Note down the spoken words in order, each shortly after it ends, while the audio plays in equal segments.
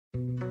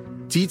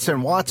Dietz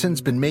and Watson's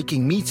been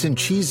making meats and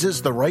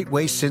cheeses the right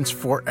way since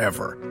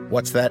forever.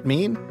 What's that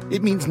mean?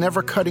 It means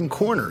never cutting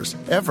corners,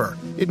 ever.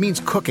 It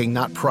means cooking,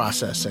 not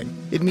processing.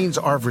 It means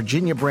our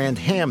Virginia brand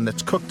ham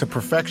that's cooked to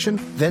perfection,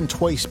 then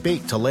twice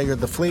baked to layer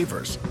the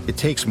flavors. It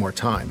takes more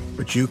time,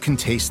 but you can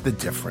taste the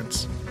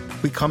difference.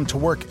 We come to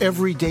work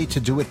every day to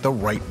do it the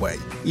right way,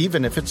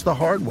 even if it's the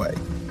hard way.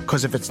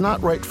 Because if it's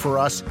not right for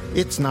us,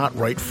 it's not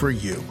right for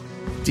you.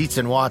 Dietz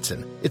and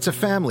Watson, it's a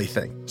family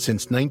thing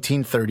since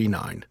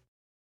 1939.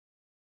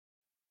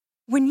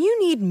 When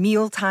you need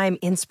mealtime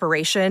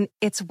inspiration,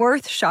 it's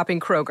worth shopping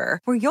Kroger,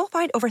 where you'll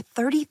find over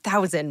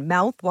 30,000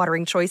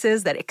 mouth-watering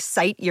choices that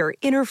excite your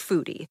inner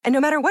foodie. And no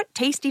matter what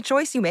tasty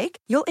choice you make,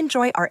 you'll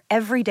enjoy our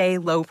everyday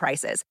low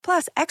prices,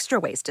 plus extra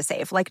ways to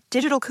save, like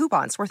digital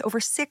coupons worth over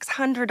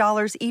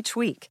 $600 each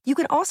week. You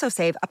can also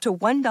save up to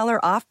 $1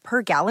 off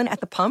per gallon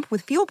at the pump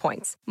with fuel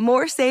points.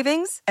 More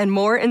savings and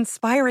more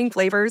inspiring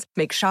flavors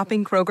make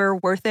shopping Kroger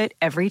worth it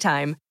every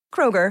time.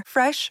 Kroger,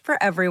 fresh for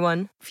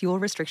everyone. Fuel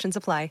restrictions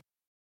apply.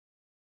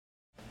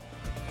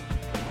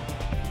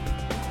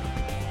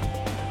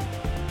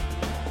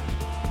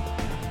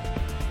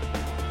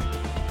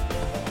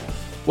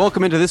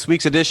 Welcome into this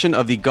week's edition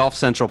of the Golf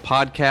Central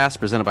podcast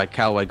presented by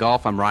Callaway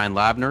Golf. I'm Ryan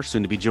Lavner,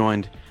 soon to be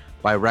joined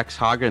by Rex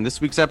Hager. In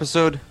this week's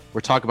episode,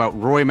 we're talking about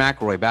Rory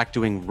McIlroy back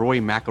doing Rory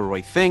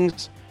McIlroy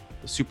things.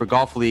 The Super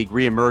Golf League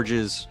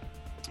reemerges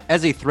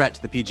as a threat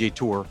to the PGA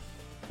Tour.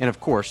 And of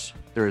course,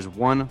 there is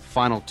one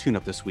final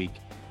tune-up this week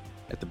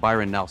at the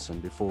Byron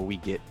Nelson before we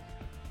get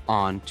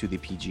on to the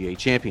PGA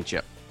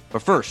Championship.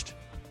 But first,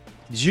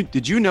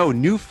 did you know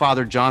new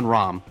father Jon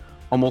Rahm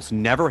almost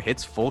never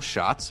hits full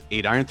shots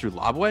 8-iron through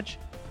lob wedge?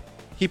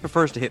 He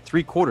prefers to hit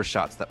three-quarter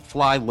shots that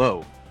fly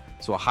low,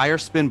 so a higher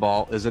spin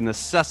ball is a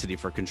necessity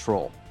for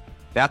control.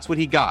 That's what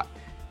he got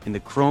in the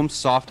Chrome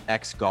Soft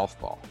X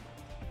golf ball.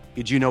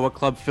 Did you know what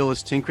club Phil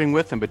is tinkering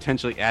with and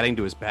potentially adding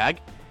to his bag?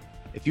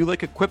 If you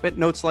like equipment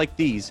notes like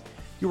these,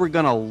 you are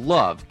going to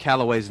love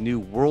Callaway's new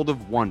World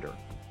of Wonder.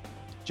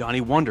 Johnny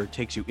Wonder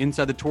takes you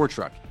inside the tour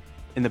truck,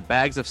 in the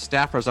bags of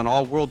staffers on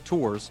all world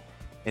tours,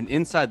 and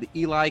inside the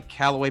Eli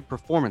Callaway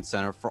Performance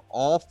Center for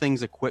all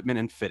things equipment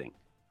and fitting.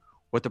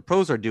 What the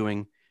pros are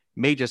doing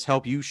may just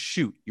help you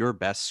shoot your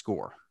best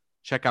score.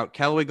 Check out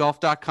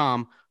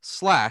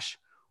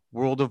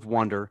CallawayGolf.com/World of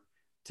Wonder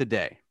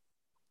today.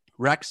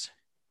 Rex,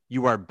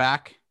 you are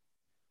back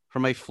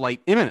from a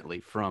flight imminently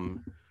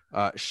from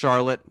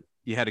Charlotte.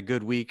 You had a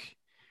good week.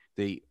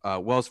 The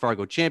Wells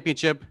Fargo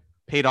Championship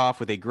paid off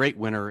with a great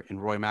winner in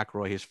Rory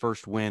McIlroy, his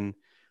first win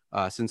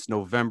since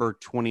November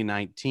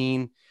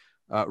 2019.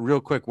 Real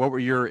quick, what were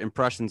your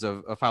impressions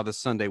of how this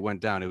Sunday went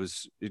down? It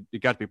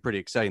got to be pretty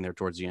exciting there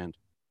towards the end.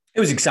 It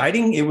was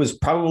exciting. It was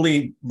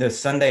probably the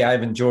Sunday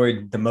I've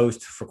enjoyed the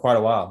most for quite a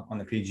while on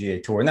the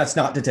PGA Tour. And that's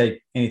not to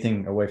take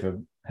anything away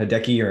from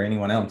Hideki or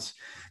anyone else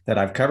that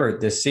I've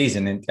covered this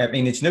season. And I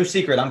mean, it's no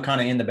secret I'm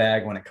kind of in the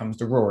bag when it comes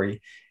to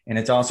Rory. And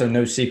it's also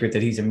no secret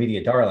that he's a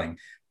media darling.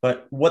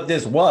 But what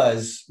this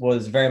was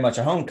very much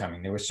a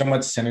homecoming. There was so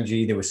much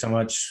synergy. There was so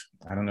much,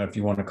 I don't know if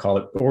you want to call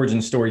it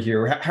origin story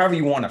here, however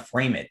you want to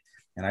frame it.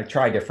 And I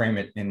tried to frame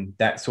it in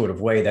that sort of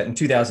way, that in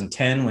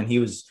 2010, when he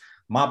was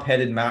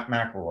mop-headed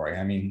McIlroy,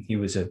 I mean, he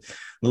was a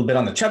little bit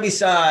on the chubby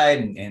side,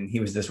 and he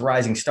was this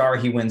rising star.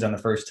 He wins on the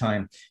first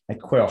time at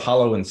Quail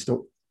Hollow and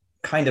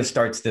kind of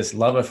starts this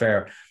love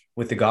affair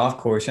with the golf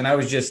course. And I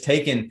was just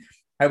I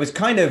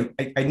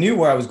knew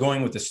where I was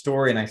going with the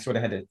story, and I sort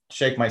of had to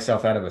shake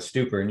myself out of a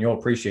stupor. And you'll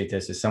appreciate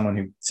this as someone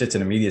who sits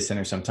in a media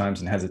center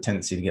sometimes and has a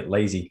tendency to get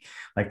lazy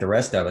like the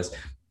rest of us.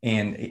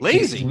 And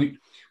lazy?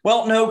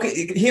 Well, no,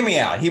 hear me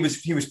out. He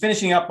was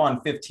finishing up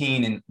on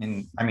 15,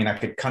 and I mean, I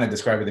could kind of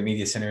describe the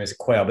media center as a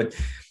quail, but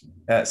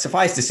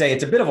suffice to say,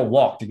 it's a bit of a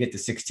walk to get to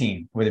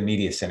 16 where the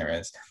media center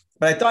is.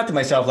 But I thought to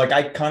myself, like,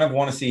 I kind of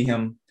want to see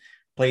him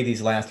play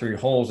these last three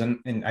holes,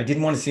 and I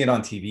didn't want to see it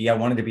on TV. I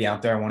wanted to be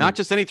out there. Not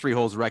just any three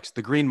holes, Rex,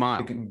 the Green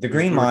Mile. The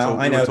Green Mile,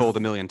 I know. We were told a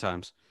million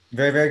times.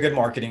 Very, very good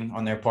marketing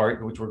on their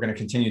part, which we're going to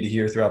continue to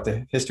hear throughout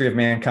the history of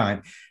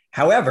mankind.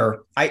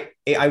 However, I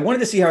wanted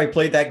to see how he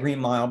played that Green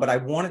Mile, but I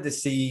wanted to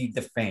see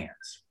the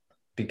fans,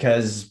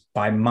 because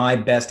by my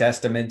best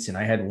estimates, and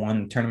I had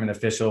one tournament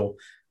official,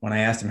 when I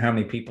asked him how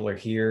many people are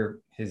here,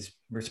 his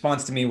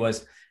response to me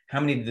was,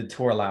 how many did the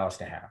tour allow us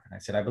to have? And I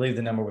said, I believe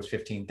the number was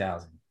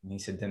 15,000. And he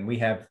said, then we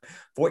have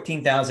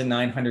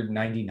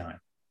 14,999.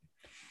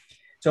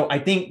 So I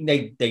think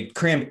they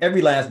crammed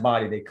every last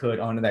body they could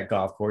onto that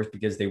golf course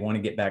because they want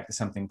to get back to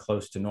something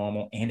close to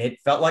normal. And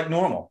it felt like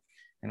normal.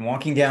 And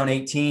walking down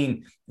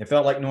 18, it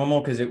felt like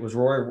normal because it was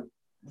Rory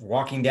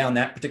walking down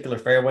that particular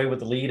fairway with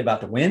the lead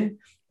about to win.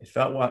 It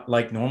felt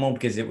like normal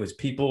because it was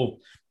people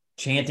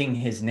chanting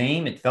his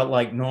name. It felt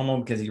like normal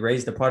because he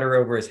raised the putter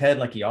over his head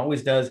like he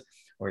always does,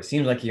 or it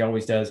seems like he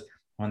always does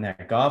on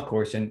that golf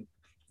course. And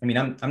I mean,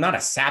 I'm not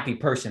a sappy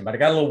person, but I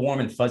got a little warm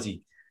and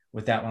fuzzy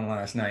with that one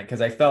last night because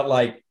I felt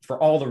like, for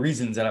all the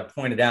reasons that I've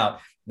pointed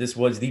out, this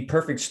was the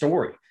perfect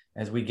story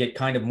as we get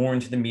kind of more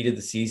into the meat of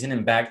the season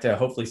and back to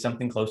hopefully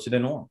something closer to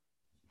normal.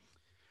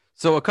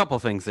 So a couple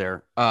of things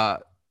there.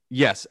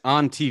 Yes,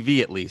 on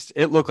TV at least,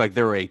 it looked like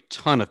there were a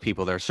ton of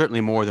people there,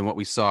 certainly more than what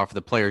we saw for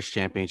the Players'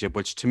 Championship,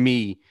 which to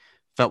me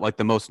felt like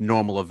the most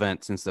normal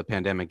event since the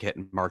pandemic hit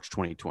in March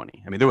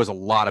 2020. I mean, there was a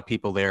lot of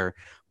people there,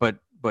 but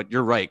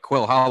you're right.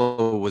 Quail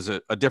Hollow was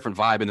a different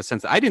vibe in the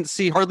sense that I didn't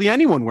see hardly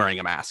anyone wearing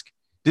a mask.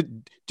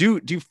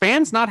 Do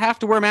fans not have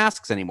to wear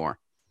masks anymore?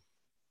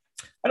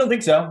 I don't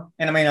think so.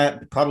 And I mean,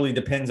 it probably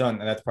depends on,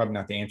 that's probably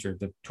not the answer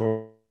the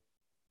tour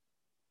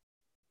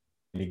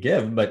to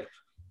give, but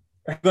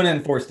I'm going to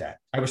enforce that.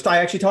 I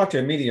actually talked to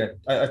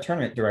a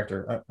tournament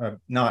director,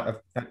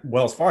 not at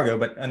Wells Fargo,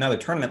 but another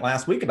tournament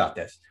last week about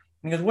this.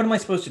 And he goes, what am I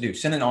supposed to do?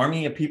 Send an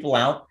army of people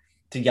out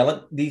to yell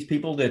at these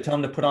people to tell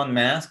them to put on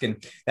masks?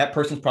 And that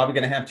person's probably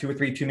going to have 2 or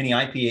 3 too many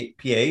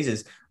IPAs,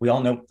 as we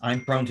all know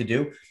I'm prone to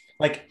do.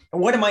 Like,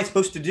 what am I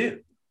supposed to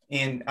do?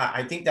 And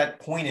I think that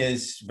point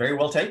is very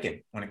well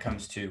taken when it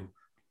comes to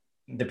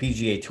the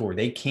PGA Tour.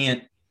 They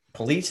can't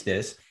police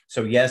this.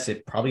 So yes,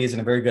 it probably isn't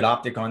a very good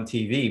optic on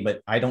TV,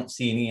 but I don't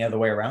see any other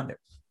way around it.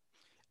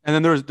 And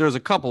then there's a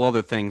couple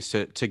other things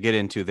to get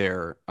into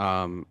there.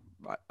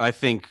 I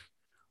think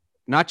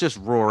not just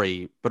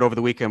Rory, but over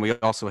the weekend we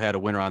also had a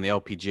winner on the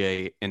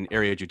LPGA in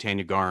Ariya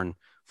Jutanugarn,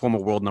 former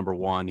world number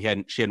 1.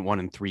 She hadn't won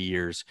in 3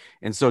 years,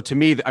 and so to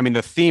me, I mean,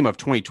 the theme of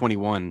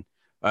 2021.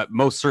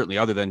 Most certainly,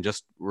 other than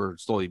just we're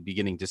slowly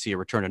beginning to see a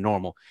return to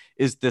normal,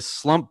 is this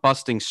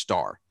slump-busting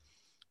star.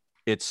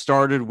 It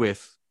started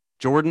with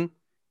Jordan,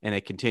 and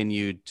it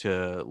continued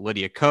to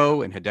Lydia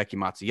Ko and Hideki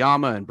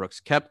Matsuyama and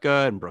Brooks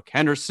Koepka and Brooke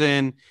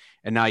Henderson,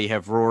 and now you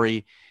have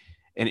Rory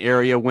and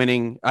Ariya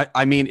winning.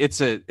 I mean, it's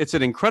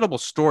an incredible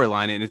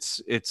storyline, and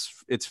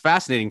it's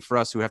fascinating for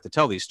us who have to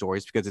tell these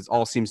stories because it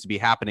all seems to be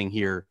happening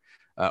here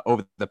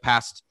over the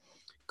past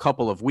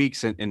couple of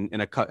weeks and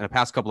in a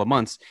past couple of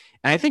months.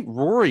 And I think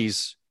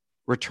Rory's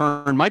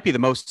return might be the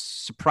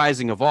most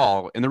surprising of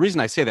all. And the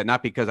reason I say that,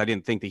 not because I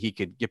didn't think that he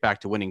could get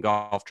back to winning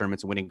golf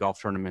tournaments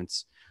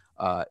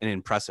in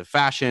impressive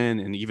fashion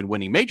and even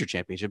winning major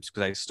championships,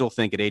 because I still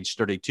think at age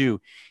 32,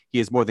 he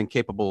is more than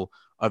capable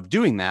of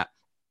doing that.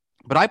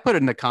 But I put it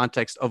in the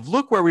context of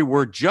look where we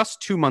were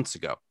just 2 months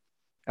ago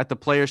at the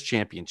Players'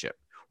 Championship.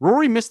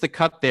 Rory missed the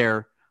cut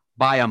there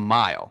by a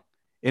mile.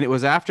 And it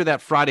was after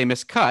that Friday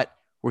missed cut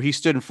where he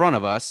stood in front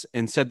of us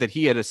and said that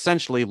he had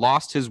essentially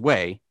lost his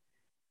way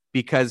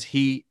because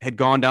he had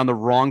gone down the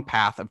wrong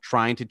path of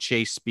trying to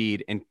chase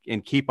speed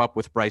and keep up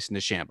with Bryson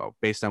DeChambeau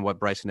based on what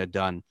Bryson had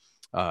done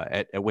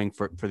at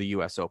Winged-Foot for the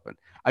U.S. Open.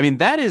 I mean,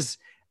 that is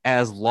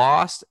as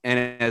lost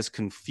and as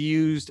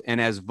confused and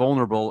as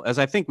vulnerable as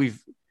I think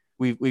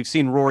we've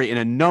seen Rory in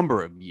a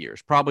number of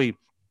years, probably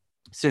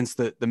since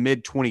the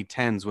mid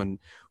 2010s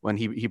when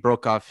he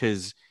broke off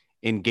his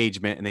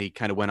engagement and then he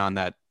kind of went on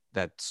that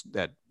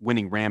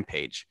winning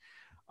rampage.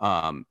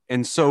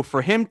 And so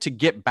for him to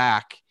get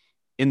back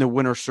in the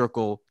winner's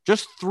circle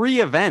just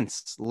 3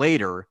 events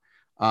later,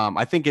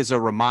 I think is a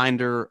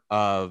reminder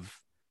of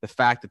the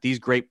fact that these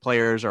great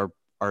players are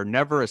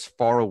never as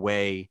far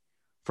away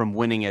from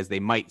winning as they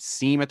might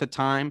seem at the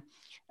time.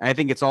 And I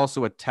think it's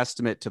also a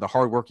testament to the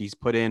hard work he's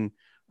put in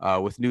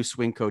with new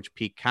swing coach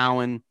Pete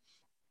Cowan.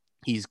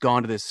 He's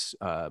gone to this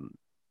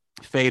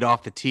fade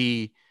off the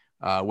tee,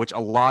 which a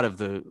lot of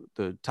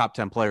the top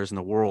 10 players in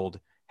the world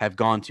have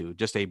gone to,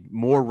 just a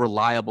more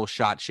reliable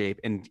shot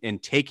shape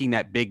and taking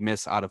that big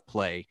miss out of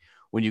play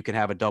when you can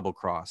have a double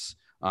cross.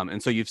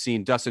 And so you've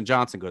seen Dustin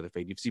Johnson go to the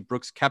fade. You've seen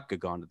Brooks Koepka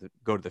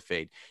go to the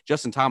fade.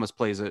 Justin Thomas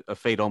plays a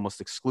fade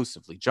almost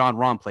exclusively. Jon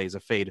Rahm plays a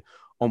fade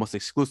almost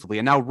exclusively.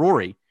 And now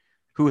Rory,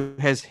 who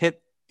has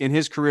hit in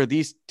his career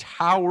these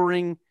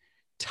towering,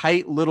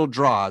 tight little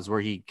draws where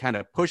he kind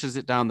of pushes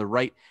it down the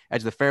right edge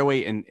of the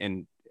fairway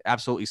and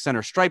absolutely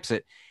center stripes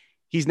it.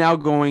 He's now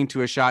going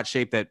to a shot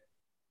shape that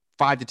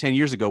 5 to 10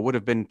 years ago would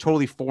have been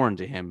totally foreign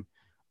to him,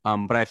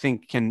 but I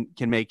think can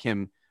make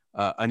him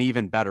an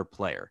even better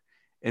player.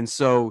 And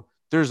so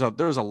there's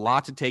a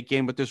lot to take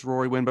in with this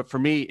Rory win, but for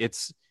me,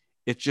 it's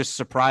just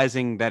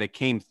surprising that it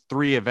came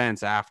 3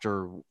 events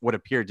after what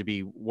appeared to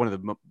be one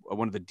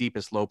of the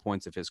deepest low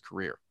points of his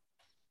career.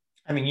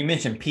 I mean, you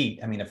mentioned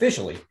Pete. I mean,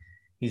 officially,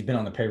 he's been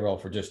on the payroll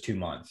for just 2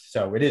 months,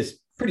 so it is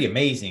pretty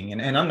amazing.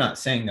 And I'm not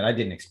saying that I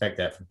didn't expect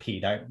that from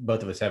Pete.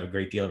 Both of us have a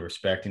great deal of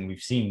respect, and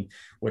we've seen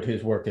what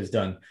his work has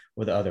done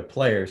with other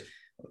players.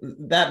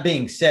 That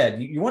being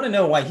said, you want to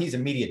know why he's a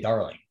media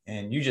darling,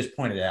 and you just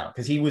pointed out,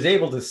 because he was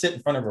able to sit in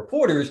front of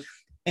reporters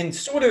and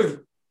sort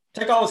of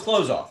take all his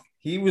clothes off.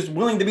 He was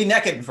willing to be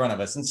naked in front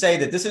of us and say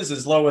that this is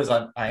as low as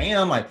I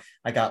am.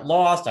 I got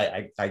lost.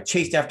 I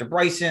chased after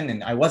Bryson,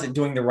 and I wasn't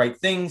doing the right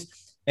things.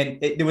 And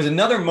there was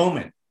another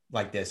moment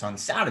like this on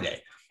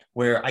Saturday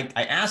where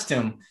I asked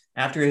him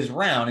after his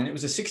round, and it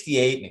was a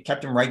 68, and it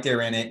kept him right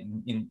there in it.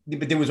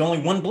 But there was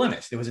only one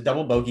blemish. There was a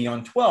double bogey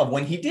on 12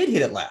 when he did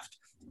hit it left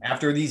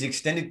after these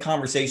extended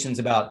conversations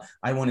about,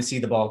 I want to see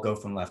the ball go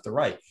from left to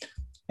right.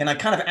 And I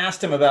kind of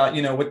asked him about,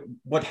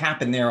 what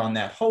happened there on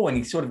that hole. And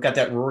he sort of got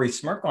that Rory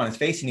smirk on his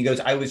face. And he goes,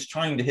 I was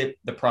trying to hit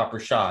the proper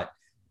shot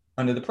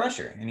under the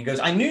pressure. And he goes,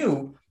 I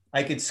knew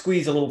I could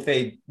squeeze a little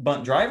fade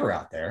bunt driver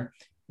out there.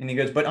 And he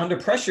goes, but under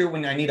pressure,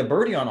 when I need a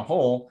birdie on a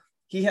hole,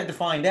 he had to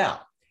find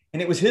out.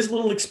 And it was his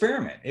little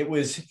experiment. It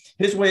was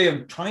his way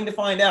of trying to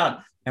find out,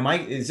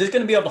 is this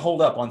going to be able to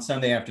hold up on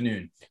Sunday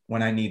afternoon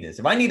when I need this?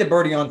 If I need a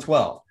birdie on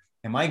 12,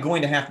 am I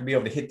going to have to be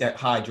able to hit that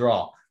high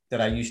draw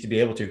that I used to be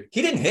able to?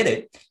 He didn't hit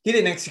it. He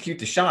didn't execute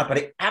the shot, but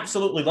I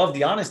absolutely love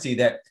the honesty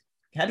that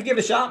had to give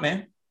it a shot,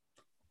 man.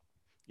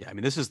 Yeah, I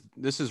mean, this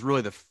is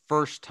really the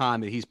first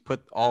time that he's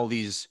put all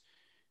these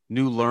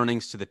new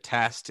learnings to the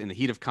test in the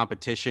heat of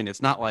competition.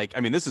 It's not like, I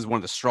mean, this is one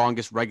of the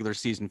strongest regular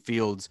season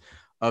fields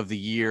of the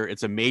year.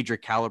 It's a major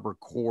caliber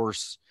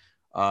course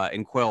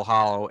in Quail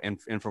Hollow,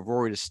 and for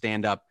Rory to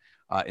stand up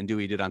and do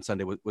what he did on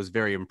Sunday was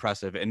very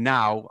impressive. And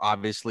now,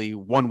 obviously,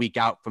 1 week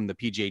out from the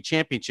PGA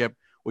Championship,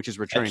 which is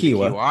returning to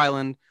Kiawah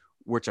Island,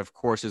 which of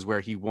course is where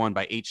he won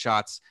by 8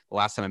 shots the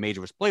last time a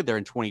major was played there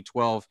in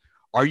 2012.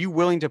 Are you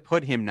willing to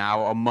put him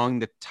now among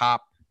the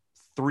top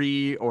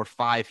 3 or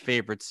 5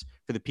 favorites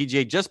for the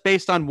PGA just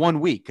based on 1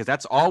 week? Because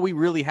that's all we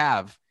really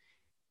have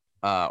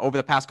over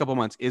the past couple of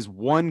months is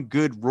one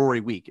good Rory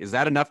week. Is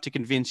that enough to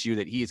convince you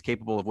that he is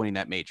capable of winning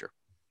that major?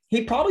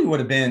 He probably would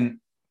have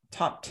been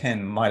top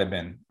 10, might have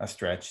been a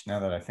stretch now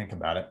that I think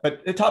about it,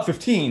 but the top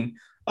 15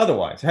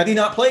 otherwise, had he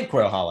not played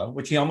Quail Hollow,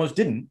 which he almost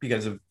didn't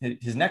because of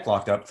his neck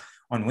locked up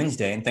on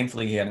Wednesday. And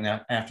thankfully he had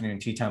an afternoon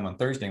tee time on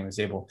Thursday and was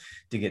able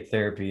to get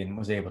therapy and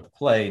was able to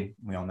play.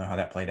 We all know how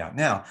that played out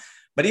now.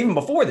 But even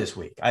before this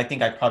week, I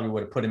think I probably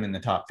would have put him in the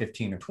top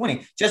 15 or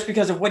 20 just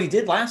because of what he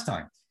did last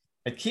time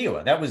at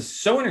Kiawah. That was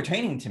so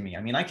entertaining to me.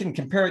 I mean, I can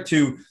compare it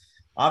to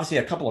obviously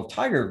a couple of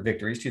Tiger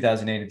victories.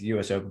 2008 at the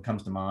US Open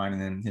comes to mind,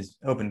 and then his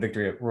Open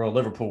victory at Royal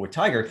Liverpool with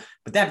Tiger.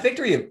 But that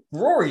victory at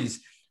Rory's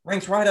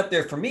ranks right up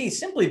there for me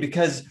simply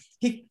because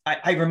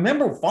I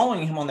remember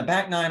following him on the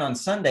back nine on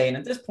Sunday. And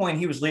at this point,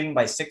 he was leading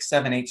by 6,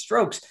 7, 8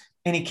 strokes.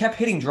 And he kept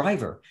hitting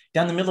driver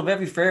down the middle of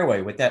every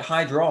fairway with that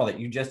high draw that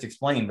you just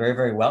explained very,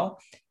 very well.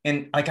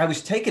 And like, I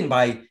was taken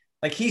by,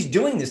 like, he's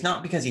doing this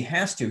not because he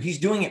has to, he's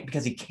doing it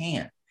because he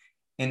can.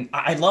 And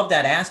I love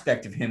that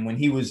aspect of him when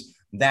he was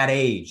that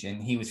age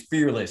and he was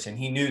fearless and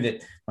he knew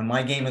that when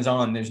my game is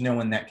on, there's no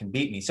one that can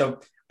beat me.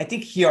 So I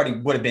think he already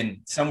would have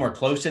been somewhere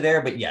close to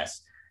there. But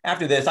yes,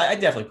 after this, I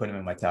definitely put him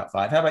in my top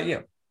 5. How about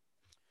you?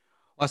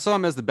 I saw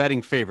him as the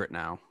betting favorite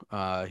now.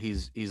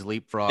 He's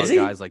leapfrogged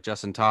guys like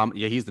Justin Thomas.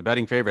 Yeah, he's the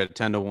betting favorite at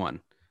 10-1,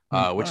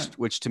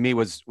 which to me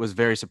was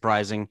very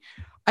surprising.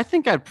 I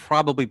think I'd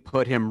probably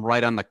put him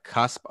right on the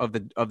cusp of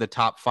the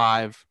top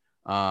 5.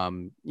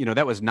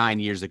 That was 9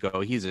 years ago.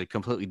 He's a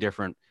completely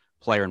different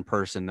player in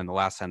person than the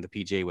last time the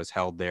PGA was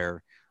held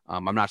there.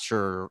 I'm not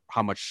sure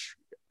how much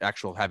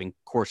actual having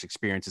course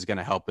experience is going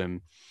to help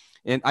him.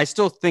 And I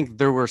still think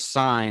there were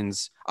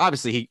signs.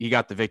 Obviously, he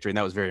got the victory, and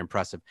that was very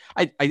impressive.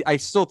 I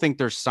still think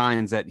there's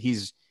signs that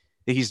he's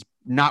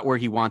not where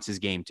he wants his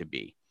game to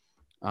be.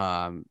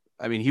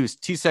 I mean, he was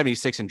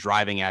T76 in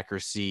driving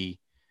accuracy.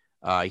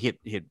 He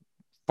hit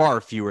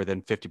far fewer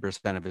than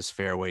 50% of his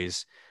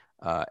fairways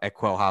at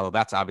Quail Hollow.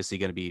 That's obviously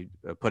going to be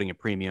putting a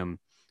premium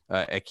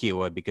at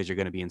Kiawah because you're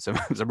going to be in some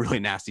really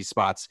nasty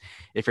spots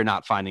if you're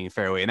not finding a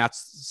fairway. And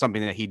that's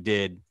something that he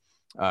did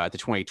at the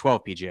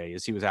 2012 PGA.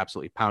 Is he was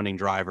absolutely pounding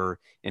driver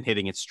and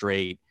hitting it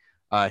straight.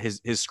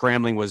 His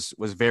scrambling was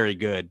very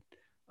good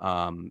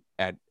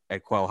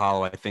at Quail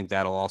Hollow. I think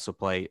that'll also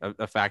play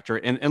a factor.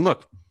 And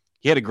look,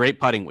 he had a great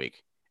putting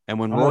week. And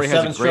when Rory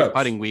has a great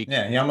putting week,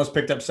 he almost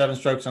picked up 7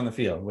 strokes on the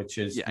field, which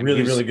is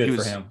really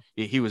good for him.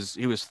 He was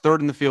 3rd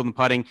in the field in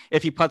putting.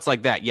 If he putts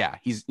like that,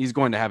 he's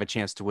going to have a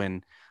chance to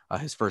win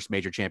his first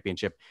major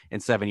championship in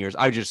 7 years.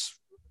 I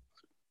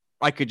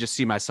could just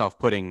see myself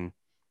putting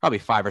probably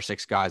 5 or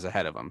 6 guys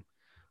ahead of him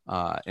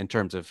in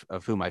terms of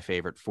who my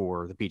favorite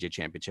for the PGA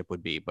Championship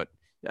would be. But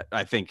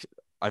I think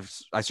I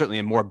certainly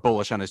am more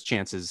bullish on his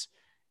chances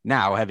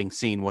now, having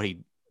seen what he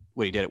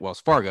did at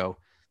Wells Fargo,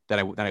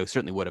 than I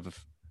certainly would have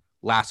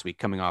last week,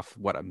 coming off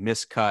a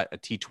miscut, a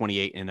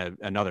T28, and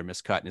another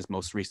miscut in his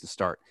most recent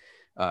start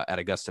at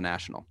Augusta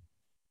National.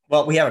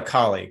 Well, we have a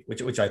colleague,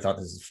 which I thought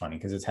this is funny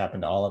because it's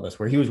happened to all of us,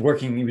 where he was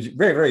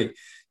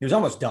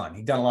almost done.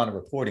 He'd done a lot of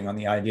reporting on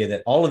the idea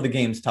that all of the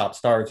game's top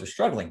stars are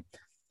struggling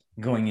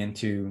going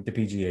into the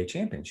PGA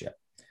Championship.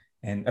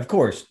 And of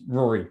course,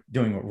 Rory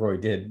doing what Rory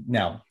did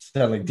now,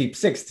 suddenly deep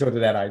six sort of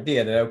that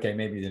idea that, okay,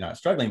 maybe they're not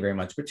struggling very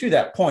much. But to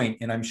that point,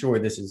 and I'm sure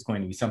this is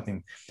going to be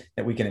something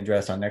that we can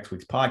address on next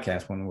week's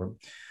podcast when we're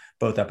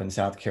both up in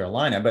South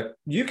Carolina, but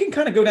you can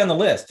kind of go down the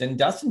list, and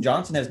Dustin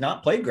Johnson has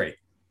not played great.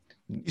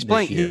 He's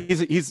playing.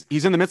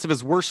 He's in the midst of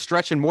his worst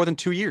stretch in more than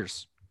 2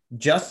 years.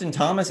 Justin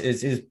Thomas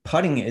his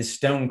putting is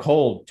stone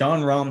cold.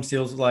 Jon Rahm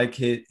feels like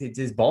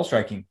his ball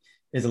striking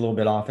is a little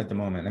bit off at the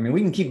moment. I mean,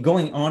 we can keep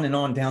going on and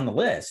on down the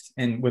list,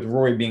 and with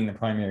Rory being the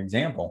primary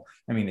example.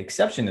 I mean, the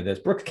exception to this,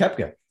 Brooks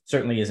Koepka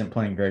certainly isn't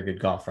playing very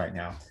good golf right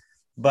now.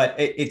 But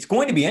it's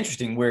going to be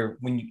interesting where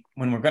when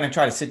we're going to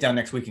try to sit down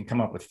next week and come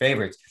up with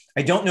favorites.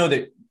 I don't know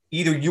that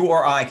either you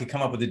or I could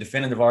come up with a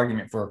definitive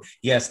argument for,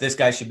 yes, this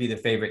guy should be the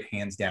favorite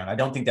hands down. I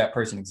don't think that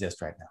person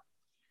exists right now.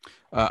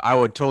 I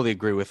would totally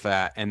agree with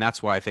that. And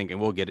that's why I think,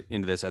 and we'll get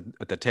into this at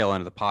the tail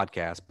end of the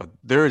podcast, but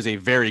there is a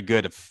very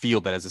good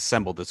field that has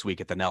assembled this week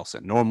at the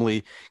Nelson.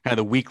 Normally, kind of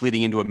the week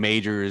leading into a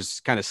major is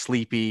kind of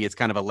sleepy. It's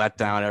kind of a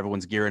letdown.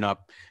 Everyone's gearing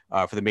up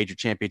for the major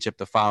championship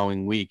the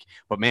following week.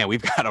 But man,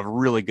 we've got a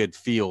really good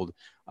field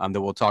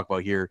that we'll talk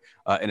about here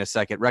in a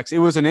second. Rex, it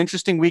was an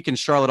interesting week in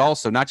Charlotte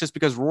also, not just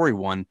because Rory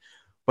won,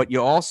 but you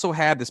also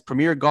had this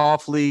Premier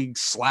Golf League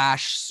 /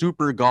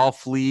 Super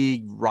Golf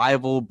League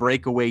rival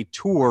breakaway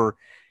tour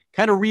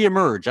kind of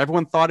reemerge.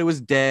 Everyone thought it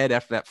was dead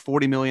after that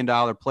 $40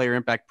 million player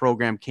impact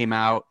program came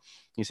out.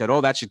 He said,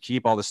 oh, that should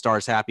keep all the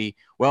stars happy.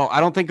 Well, I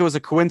don't think it was a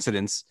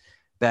coincidence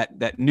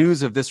that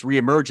news of this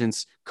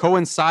reemergence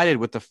coincided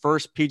with the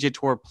first PGA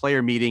Tour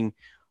player meeting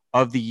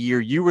of the year.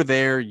 You were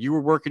there. You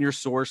were working your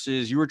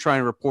sources. You were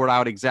trying to report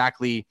out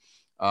exactly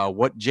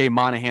what Jay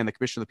Monahan, the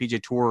commissioner of the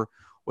PGA Tour,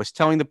 was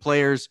telling the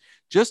players.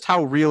 Just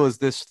how real is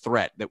this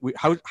threat?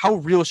 How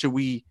real should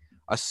we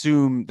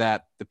assume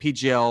that the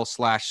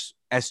PGL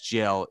 /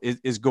 SGL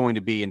is going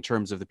to be in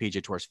terms of the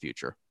PGA Tour's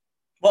future?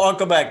 Well,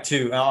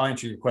 I'll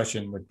answer your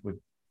question with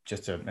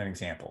just an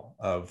example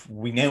of,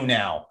 we know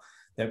now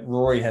that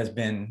Rory has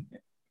been,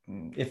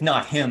 if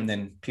not him,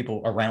 then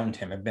people around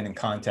him have been in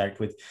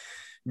contact with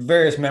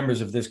various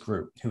members of this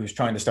group who is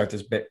trying to start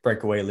this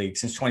breakaway league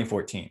since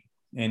 2014.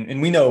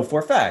 And we know for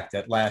a fact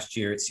that last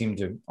year it seemed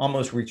to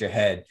almost reach a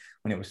head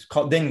when it was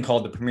called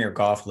the Premier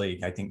Golf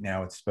League. I think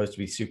now it's supposed to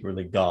be Super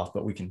League Golf,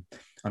 but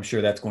I'm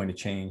sure that's going to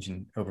change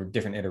over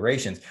different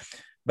iterations.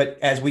 But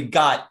as we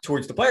got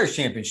towards the Players'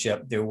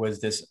 Championship, there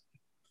was this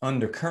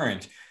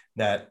undercurrent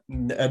that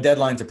a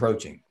deadline's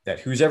approaching, that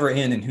who's ever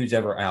in and who's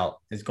ever out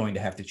is going to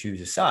have to choose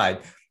a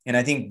side. And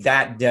I think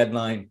that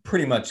deadline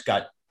pretty much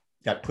got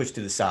pushed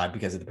to the side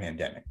because of the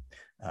pandemic.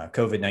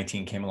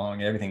 COVID-19 came along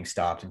and everything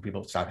stopped and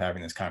people stopped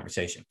having this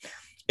conversation.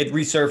 It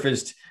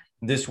resurfaced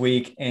this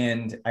week.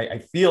 And I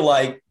feel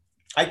like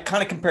I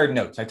kind of compared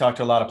notes. I talked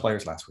to a lot of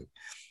players last week,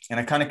 and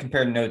I kind of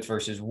compared notes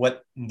versus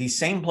what these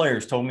same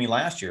players told me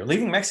last year,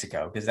 leaving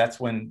Mexico, because that's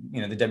when,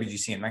 the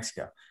WGC in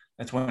Mexico,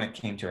 that's when it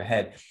came to a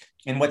head,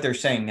 and what they're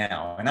saying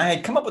now. And I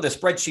had come up with a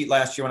spreadsheet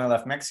last year when I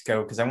left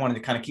Mexico because I wanted to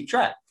kind of keep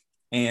track.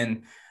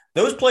 And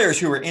those players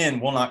who are in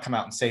will not come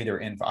out and say they're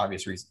in for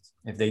obvious reasons.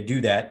 If they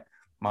do that,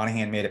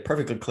 Monahan made it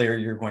perfectly clear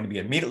you're going to be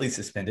immediately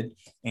suspended.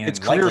 And it's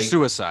career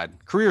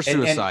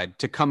suicide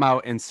to come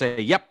out and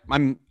say, "Yep,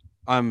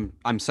 I'm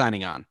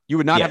signing on." You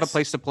would not have a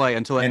place to play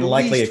until at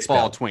least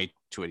fall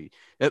 2020,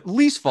 at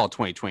least fall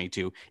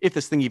 2022, if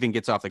this thing even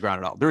gets off the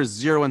ground at all. There is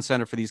zero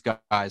incentive for these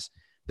guys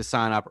to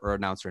sign up or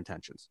announce their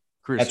intentions.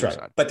 Career suicide.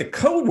 Right. But the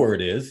code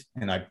word is,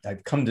 and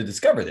I've come to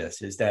discover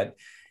this, is that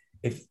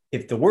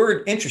if the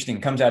word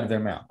interesting comes out of their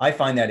mouth, I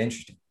find that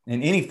interesting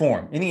in any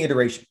form, any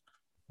iteration.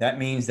 That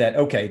means that,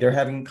 okay, they're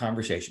having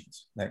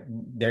conversations, that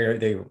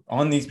they're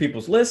on these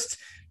people's lists,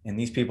 and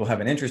these people have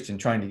an interest in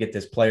trying to get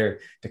this player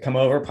to come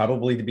over,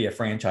 probably to be a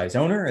franchise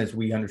owner, as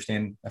we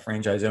understand a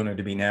franchise owner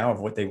to be now, of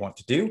what they want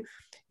to do.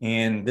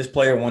 And this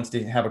player wants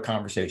to have a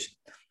conversation.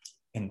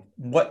 And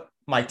what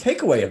my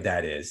takeaway of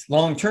that is,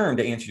 long-term,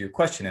 to answer your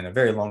question in a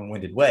very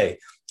long-winded way,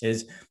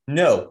 is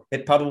no,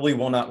 it probably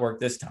will not work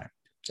this time.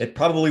 It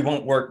probably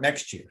won't work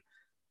next year.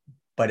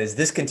 But as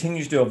this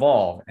continues to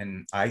evolve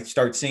and I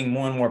start seeing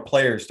more and more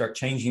players start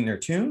changing their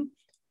tune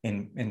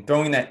and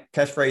throwing that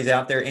catchphrase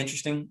out there,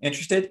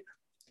 interested,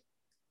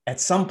 at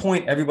some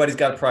point, everybody's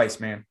got a price,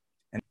 man.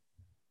 And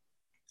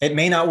it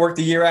may not work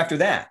the year after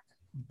that.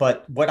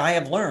 But what I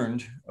have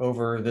learned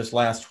over this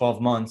last 12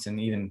 months and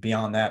even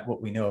beyond that,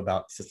 what we know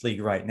about this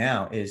league right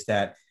now is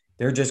that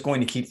they're just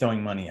going to keep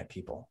throwing money at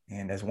people.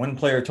 And as one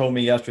player told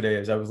me yesterday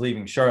as I was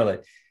leaving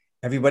Charlotte,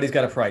 everybody's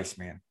got a price,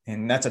 man.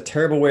 And that's a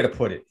terrible way to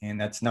put it. And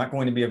that's not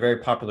going to be a very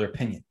popular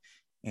opinion.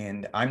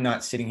 And I'm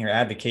not sitting here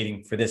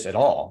advocating for this at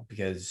all,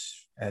 because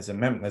as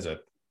an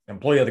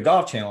employee of the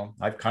Golf Channel,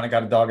 I've kind of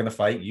got a dog in the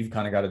fight. You've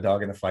kind of got a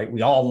dog in the fight.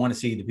 We all want to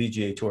see the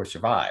PGA Tour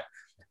survive.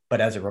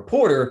 But as a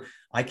reporter,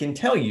 I can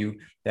tell you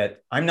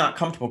that I'm not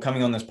comfortable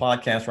coming on this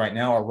podcast right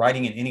now or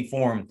writing in any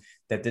form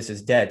that this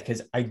is dead,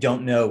 because I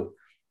don't know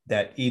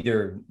that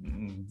either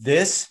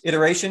this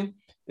iteration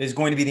is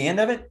going to be the end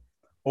of it,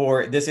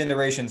 or this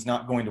iteration is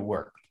not going to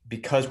work,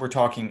 because we're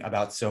talking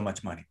about so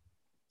much money.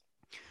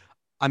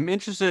 I'm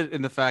interested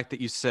in the fact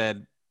that you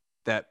said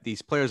that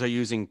these players are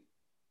using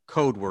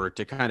code word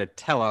to kind of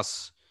tell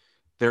us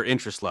their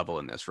interest level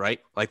in this, right?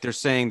 Like they're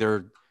saying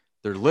they're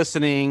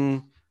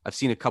listening. I've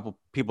seen a couple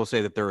people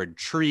say that they're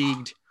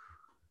intrigued.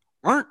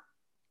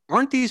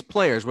 Aren't these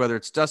players, whether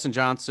it's Dustin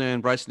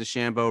Johnson, Bryson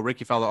DeChambeau,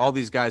 Ricky Fowler, all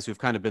these guys who've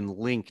kind of been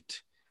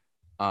linked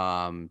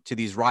to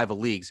these rival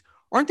leagues,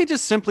 aren't they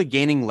just simply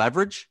gaining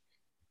leverage?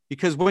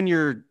 Because when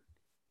you're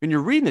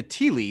reading the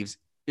tea leaves,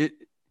 it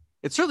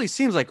certainly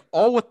seems like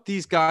all what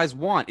these guys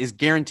want is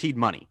guaranteed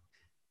money.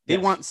 They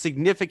want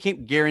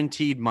significant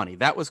guaranteed money.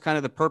 That was kind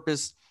of the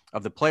purpose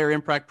of the player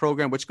impact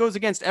program, which goes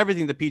against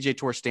everything the PGA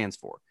Tour stands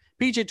for.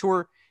 PGA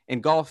Tour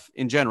and golf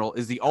in general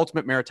is the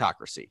ultimate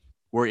meritocracy,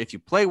 where if you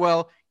play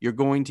well, you're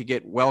going to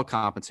get well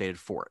compensated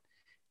for it.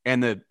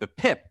 And the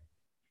PIP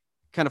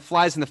kind of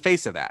flies in the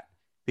face of that.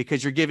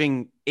 because you're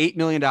giving $8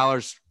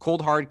 million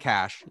cold hard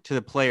cash to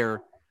the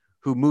player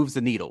who moves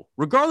the needle,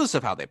 regardless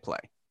of how they play.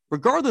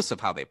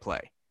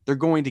 They're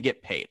going to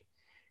get paid.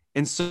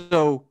 And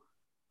so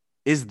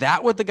is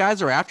that what the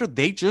guys are after?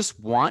 They just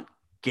want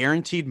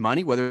guaranteed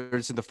money, whether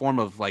it's in the form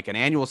of like an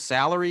annual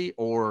salary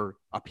or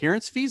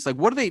appearance fees. Like,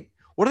 what are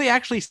they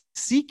actually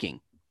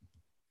seeking?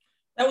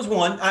 That was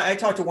one. I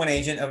talked to one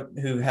agent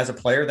who has a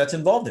player that's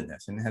involved in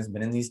this and has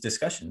been in these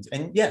discussions.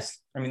 And yes,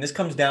 I mean, this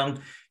comes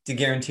down to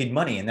guaranteed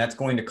money, and that's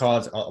going to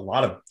cause a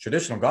lot of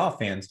traditional golf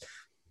fans.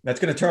 That's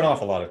going to turn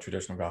off a lot of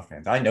traditional golf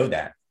fans. I know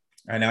that.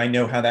 And I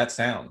know how that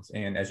sounds.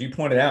 And as you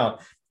pointed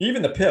out,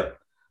 even the PIP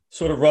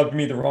sort of rubbed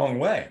me the wrong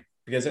way,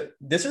 because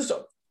this is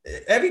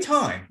every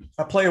time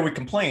a player would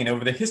complain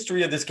over the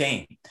history of this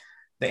game,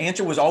 the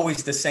answer was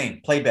always the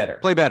same: play better.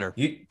 Play better.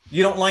 You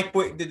don't like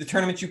the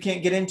tournaments you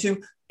can't get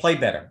into? Play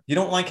better. You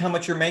don't like how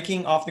much you're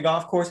making off the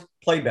golf course?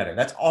 Play better.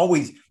 That's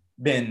always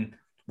been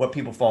what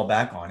people fall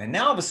back on. And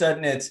now all of a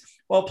sudden it's,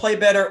 well, play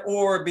better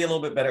or be a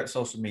little bit better at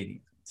social media.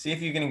 See if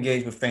you can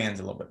engage with fans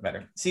a little bit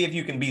better. See if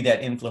you can be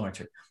that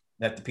influencer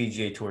that the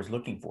PGA Tour is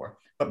looking for.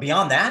 But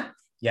beyond that,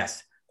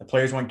 yes, the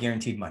players want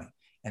guaranteed money.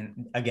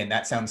 And again,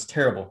 that sounds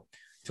terrible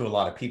to a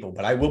lot of people.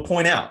 But I will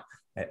point out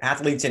that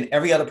athletes in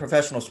every other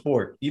professional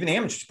sport, even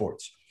amateur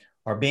sports,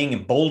 are being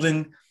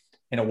emboldened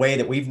in a way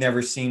that we've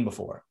never seen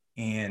before.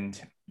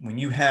 And when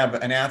you have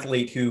an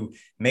athlete who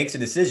makes a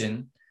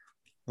decision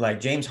like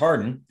James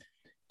Harden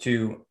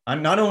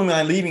I'm not only am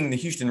I leaving the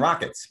Houston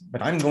Rockets,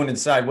 but I'm going to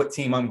decide what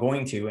team I'm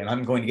going to, and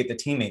I'm going to get the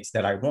teammates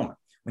that I want.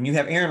 When you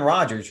have Aaron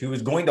Rodgers, who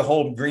is going to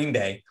hold Green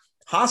Bay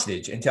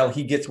hostage until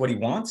he gets what he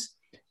wants,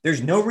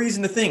 there's no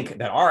reason to think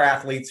that our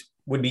athletes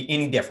would be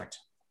any different.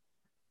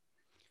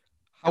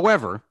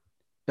 However,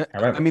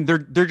 I mean,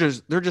 they're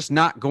just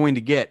not going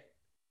to get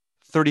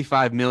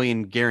 35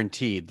 million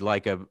guaranteed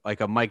like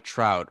a Mike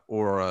Trout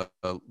or a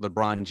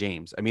LeBron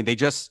James. I mean, they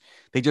just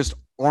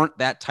aren't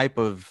that type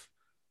of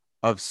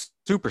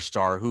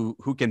superstar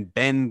who can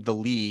bend the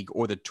league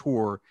or the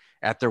tour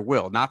at their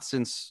will. Not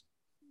since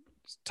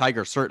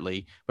Tiger,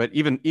 certainly, but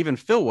even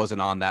Phil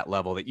wasn't on that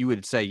level that you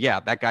would say, yeah,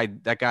 that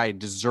guy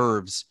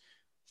deserves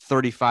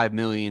 $35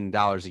 million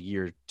a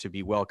year to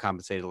be well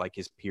compensated like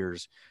his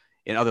peers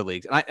in other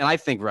leagues. And I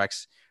think,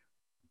 Rex,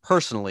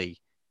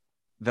 personally,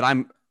 that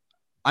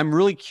I'm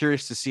really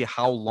curious to see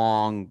how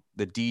long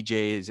the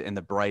DJs and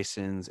the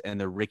Brysons and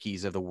the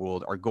Rickies of the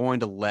world are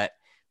going to let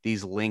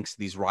these links,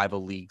 these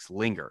rival leagues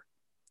linger,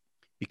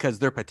 because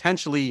they're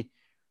potentially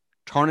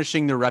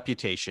tarnishing their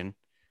reputation.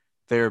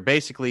 They're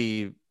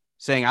basically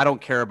saying, I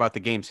don't care about the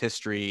game's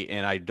history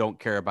and I don't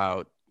care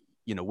about,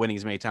 winning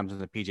as many times in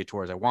the PGA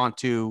Tour as I want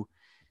to.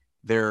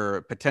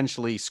 They're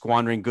potentially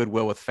squandering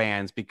goodwill with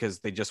fans because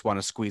they just want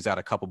to squeeze out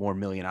a couple more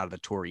million out of the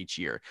tour each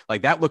year.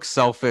 Like, that looks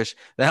selfish.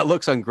 That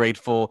looks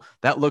ungrateful.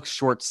 That looks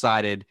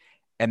short-sighted.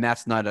 And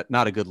that's not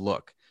a good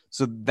look.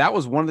 So that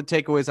was one of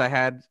the takeaways I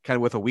had, kind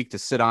of with a week to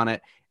sit on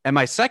it. And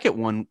my second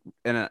one,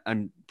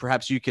 and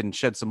perhaps you can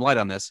shed some light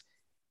on this,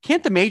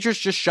 can't the majors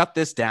just shut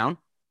this down?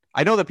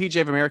 I know the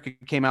PGA of America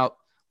came out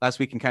last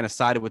week and kind of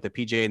sided with the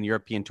PGA and the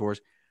European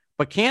tours,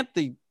 but can't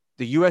the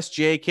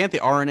USGA, can't the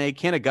RNA,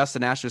 can't Augusta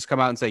National just come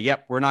out and say,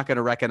 yep, we're not going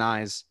to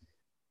recognize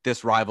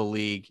this rival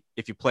league.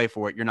 If you play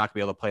for it, you're not going to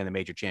be able to play in the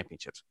major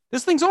championships.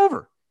 This thing's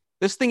over.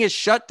 This thing is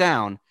shut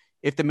down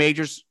if the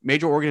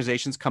major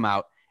organizations come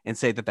out and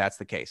say that that's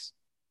the case.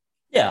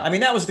 Yeah, I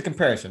mean, that was the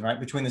comparison, right,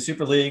 between the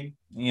Super League,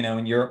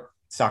 in Europe,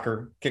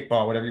 soccer,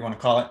 kickball, whatever you want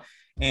to call it,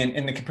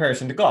 and the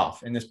comparison to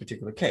golf in this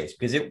particular case,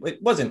 because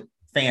it wasn't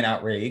fan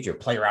outrage or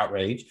player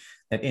outrage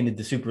that ended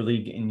the Super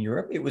League in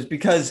Europe. It was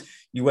because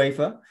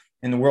UEFA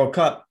and the World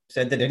Cup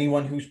said that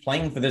anyone who's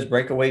playing for this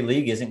breakaway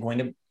league isn't going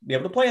to be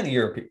able to play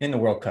in the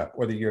World Cup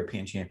or the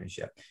European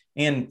Championship.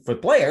 And for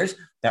players,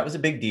 that was a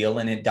big deal,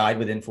 and it died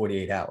within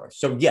 48 hours.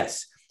 So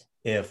yes,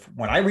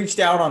 when I reached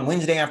out on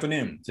Wednesday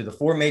afternoon to the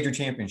 4 major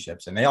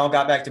championships, and they all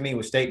got back to me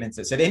with statements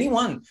that said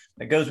anyone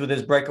that goes with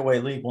this breakaway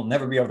league will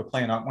never be able to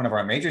play in one of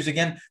our majors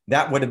again,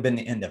 that would have been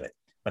the end of it.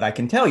 But I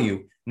can tell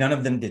you, none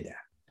of them did that.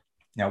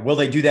 Now, will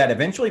they do that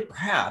eventually?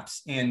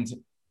 Perhaps. And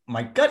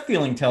my gut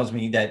feeling tells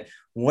me that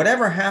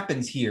whatever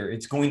happens here,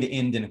 it's going to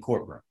end in a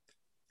courtroom,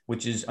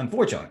 which is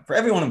unfortunate for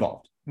everyone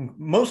involved,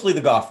 mostly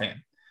the golf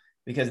fan,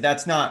 because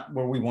that's not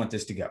where we want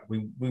this to go.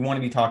 We want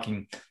to be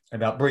talking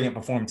about brilliant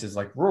performances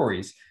like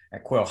Rory's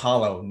at Quail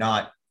Hollow,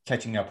 not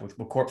catching up with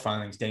court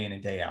filings day in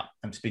and day out.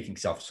 I'm speaking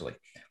selfishly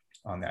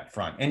on that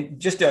front. And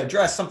just to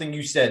address something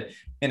you said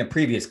in a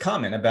previous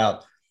comment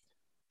about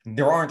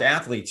there aren't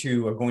athletes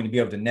who are going to be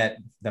able to net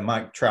the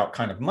Mike Trout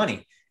kind of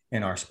money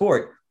in our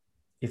sport.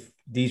 If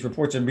these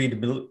reports are to be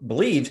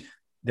believed,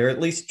 there are at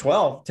least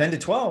 10 to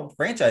 12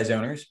 franchise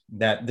owners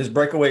that this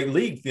breakaway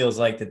league feels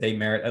like that they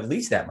merit at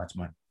least that much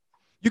money.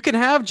 You can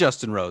have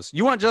Justin Rose.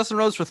 You want Justin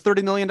Rose for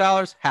 $30 million?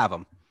 Have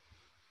him.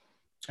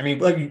 I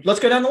mean, let's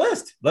go down the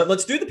list.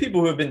 Let's do the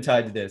people who have been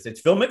tied to this.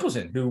 It's Phil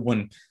Mickelson, who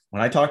when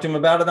I talked to him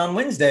about it on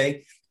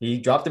Wednesday, he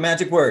dropped the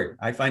magic word.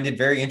 I find it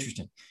very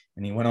interesting.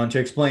 And he went on to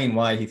explain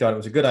why he thought it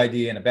was a good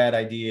idea and a bad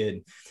idea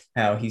and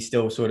how he's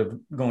still sort of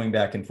going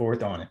back and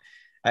forth on it.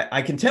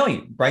 I can tell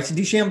you, Bryson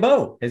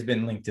DeChambeau has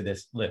been linked to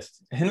this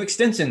list. Henrik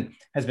Stenson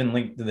has been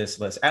linked to this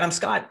list. Adam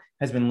Scott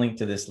has been linked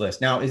to this list.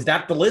 Now, is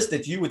that the list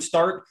that you would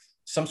start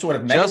some sort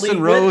of mega Justin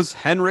league Rose,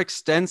 with? Henrik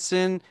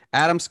Stenson,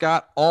 Adam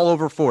Scott, all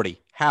over 40.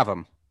 Have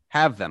them.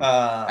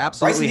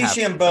 Absolutely.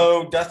 Bryson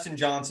DeChambeau, Dustin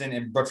Johnson,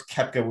 and Brooks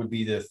Koepka would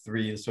be the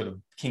three sort of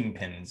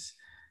kingpins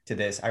to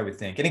this, I would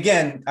think. And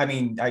again, I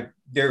mean,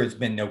 there has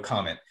been no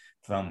comment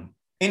from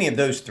any of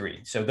those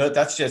three. So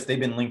that's just, they've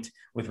been linked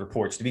with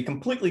reports. To be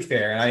completely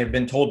fair, and I have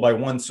been told by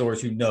one source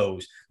who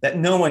knows that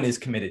no one is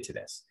committed to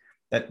this,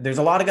 that there's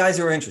a lot of guys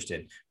who are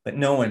interested, but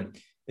no one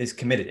is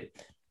committed.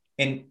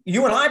 And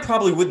you and I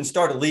probably wouldn't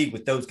start a league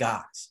with those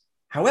guys.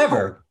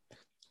 However,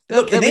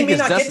 look, that they may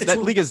not get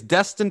that league is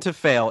destined to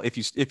fail if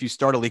you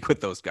start a league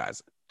with those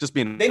guys. Just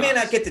being they honest. may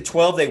not get the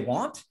 12 they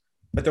want,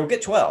 but they'll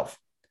get 12.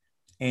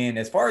 And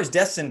as far as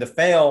destined to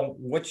fail,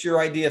 what's your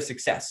idea of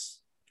success?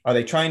 Are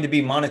they trying to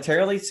be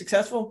monetarily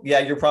successful? Yeah,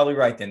 you're probably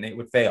right. Then they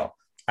would fail.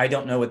 I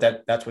don't know what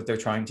that's what they're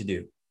trying to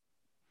do.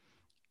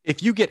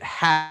 If you get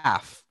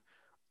half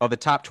of the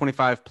top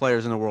 25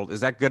 players in the world,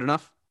 is that good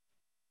enough?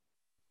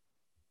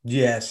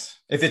 Yes.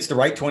 If it's the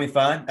right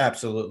 25,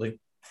 absolutely.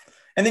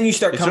 And then you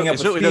start coming up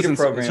with feeder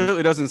programs. It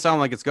certainly doesn't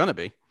sound like it's going to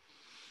be.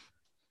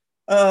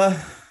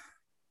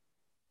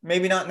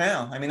 Maybe not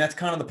now. I mean, that's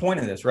kind of the point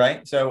of this,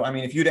 right? So, I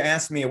mean, if you'd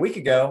asked me a week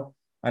ago,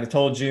 I'd have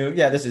told you,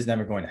 yeah, this is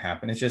never going to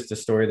happen. It's just a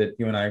story that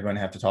you and I are going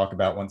to have to talk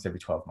about once every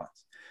 12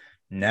 months.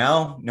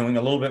 Now, knowing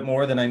a little bit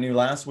more than I knew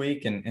last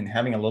week and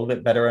having a little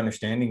bit better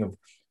understanding of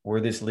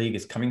where this league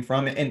is coming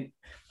from. And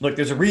look,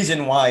 there's a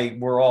reason why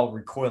we're all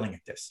recoiling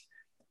at this.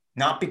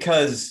 Not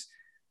because,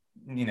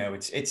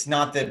 it's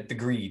not the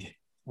greed,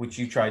 which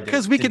you tried to.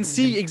 Because we can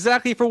see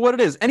exactly for what it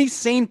is. Any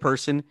sane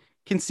person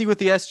can see what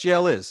the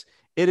SGL is.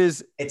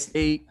 It's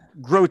a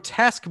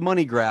grotesque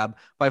money grab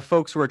by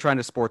folks who are trying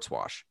to sports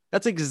wash.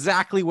 That's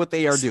exactly what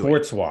they are doing.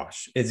 Sports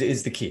wash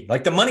is the key.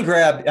 Like the money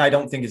grab, I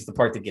don't think is the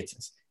part that gets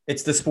us.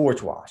 It's the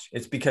sports wash.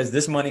 It's because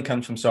this money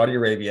comes from Saudi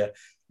Arabia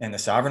and the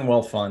Sovereign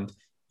Wealth Fund.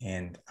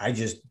 And I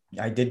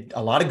did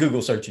a lot of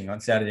Google searching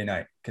on Saturday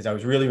night because I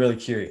was really, really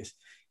curious.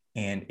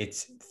 And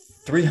it's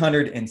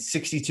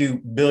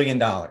 $362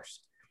 billion.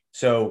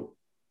 So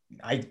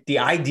the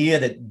idea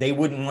that they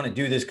wouldn't want to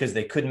do this because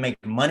they couldn't make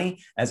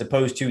money, as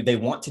opposed to they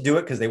want to do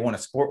it because they want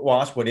to sport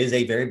wash what is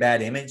a very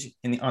bad image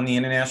on the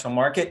international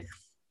market.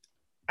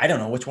 I don't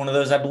know which one of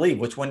those I believe.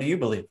 Which one do you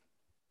believe?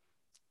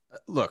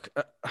 Look,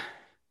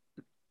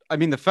 I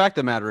mean, the fact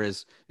of the matter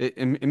is,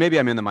 and maybe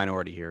I'm in the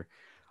minority here,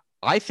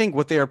 I think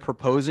what they are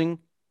proposing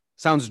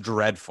sounds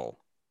dreadful.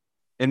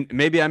 And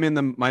maybe I'm in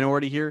the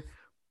minority here,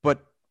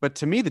 but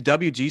to me, the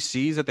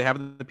WGCs that they have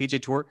at the PGA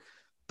Tour,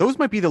 those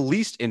might be the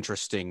least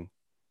interesting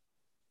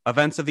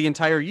events of the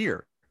entire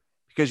year,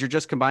 because you're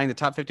just combining the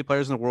top 50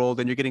 players in the world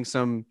and you're getting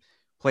some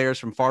players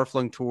from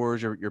far-flung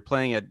tours. You're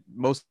playing at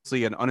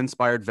mostly an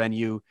uninspired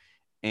venue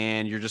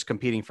and you're just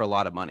competing for a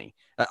lot of money.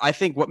 I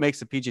think what makes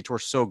the PGA Tour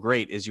so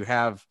great is you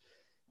have,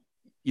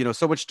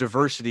 so much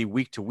diversity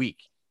week to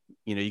week.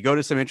 You go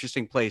to some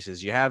interesting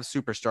places, you have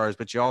superstars,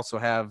 but you also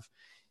have,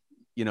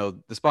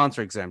 the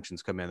sponsor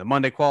exemptions come in, the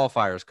Monday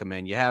qualifiers come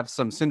in, you have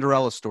some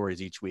Cinderella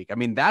stories each week. I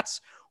mean, that's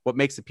what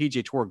makes the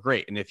PGA Tour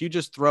great. And if you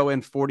just throw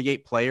in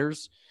 48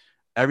 players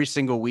every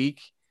single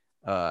week,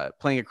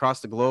 playing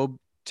across the globe,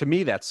 to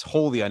me, that's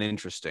wholly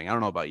uninteresting. I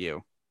don't know about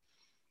you.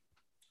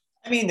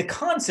 I mean, the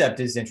concept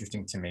is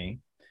interesting to me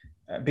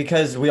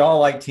because we all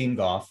like team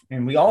golf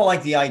and we all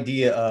like the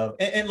idea of,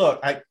 and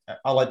look,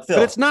 I'll let Phil.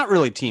 But it's not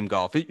really team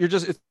golf.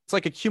 It's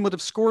like a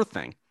cumulative score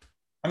thing.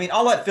 I mean,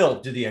 I'll let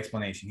Phil do the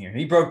explanation here.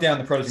 He broke down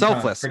the pros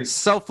and cons.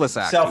 Selfless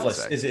act.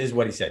 Selfless is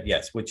what he said.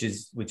 Yes, which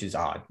is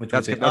odd.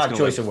 That's an odd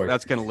choice of words.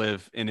 That's going to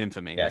live in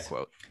infamy. Yes.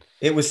 Quote.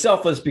 It was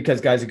selfless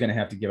because guys are going to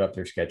have to give up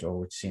their schedule,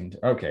 which seemed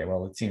okay.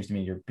 Well, it seems to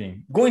me you're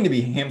going to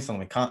be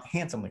handsomely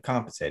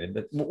compensated,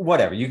 but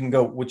whatever. You can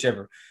go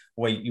whichever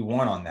way you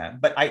want on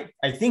that. But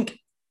I think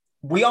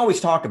we always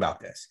talk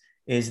about this,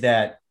 is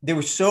that there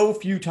were so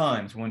few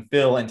times when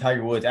Phil and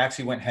Tiger Woods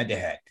actually went head to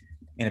head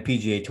in a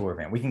PGA Tour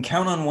event. We can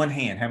count on one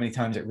hand how many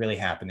times it really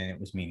happened and it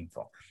was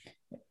meaningful.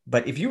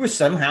 But if you were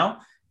somehow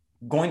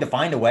going to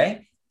find a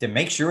way to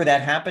make sure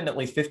that happened at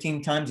least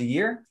 15 times a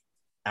year,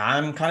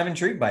 I'm kind of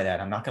intrigued by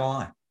that. I'm not going to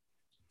lie.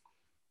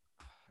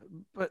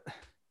 But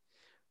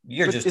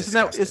you're just isn't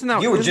that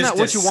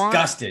what you want?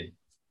 Disgusted.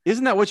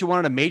 Isn't that what you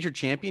want in a major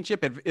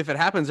championship? If it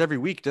happens every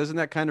week, doesn't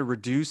that kind of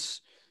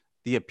reduce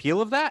the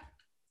appeal of that?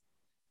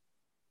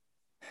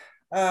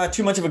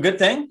 Too much of a good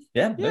thing?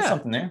 Yeah, there's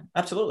something there.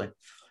 Absolutely.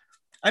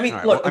 I mean,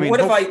 right, look,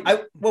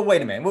 well,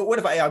 wait a minute. What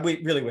if I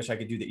really wish I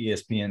could do the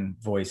ESPN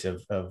voice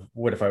of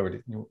what if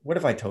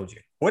I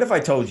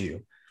told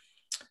you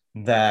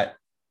that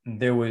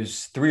there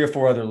was 3 or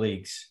 4 other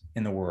leagues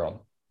in the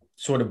world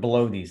sort of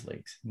below these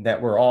leagues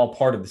that were all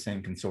part of the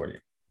same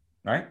consortium,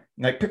 right?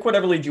 Like pick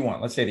whatever league you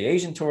want. Let's say the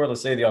Asian Tour,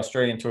 let's say the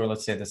Australian Tour,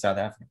 let's say the South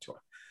African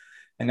Tour.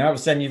 And now all of a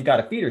sudden you've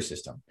got a feeder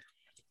system.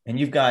 and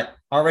you've got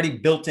already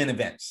built-in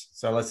events.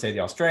 So let's say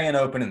the Australian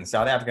Open and the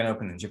South African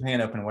Open and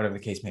Japan Open, whatever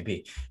the case may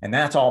be. And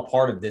that's all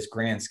part of this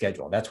grand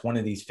schedule. That's one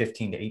of these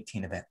 15 to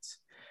 18 events.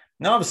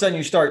 Now, all of a sudden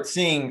you start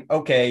seeing,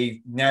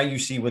 okay, now you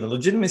see where the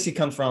legitimacy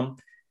comes from.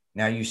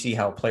 Now you see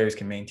how players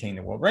can maintain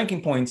their world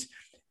ranking points.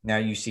 Now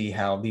you see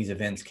how these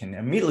events can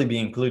immediately be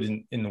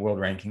included in the world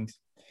rankings.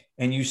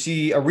 And you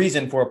see a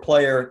reason for a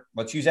player,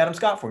 let's use Adam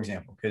Scott, for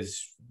example,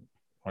 because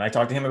when I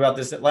talked to him about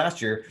this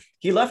last year,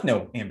 he left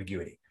no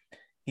ambiguity.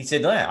 He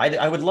said, yeah,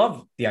 I would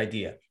love the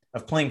idea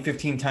of playing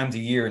 15 times a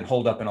year and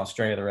hold up in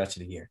Australia the rest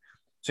of the year.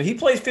 So he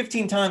plays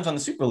 15 times on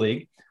the Super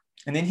League,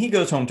 and then he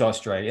goes home to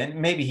Australia, and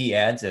maybe he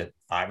adds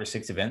 5 or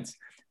 6 events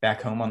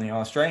back home on the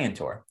Australian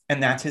tour.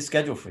 And that's his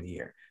schedule for the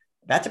year.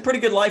 That's a pretty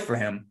good life for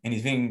him, and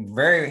he's being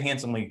very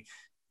handsomely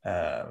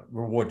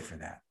rewarded for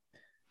that.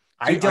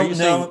 I don't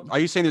know. Are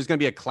you saying there's going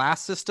to be a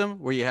class system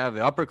where you have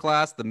the upper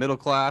class, the middle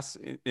class,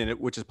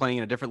 which is playing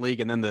in a different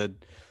league, and then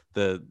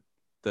the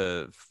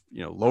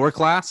lower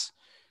class,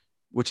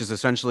 which is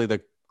essentially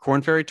the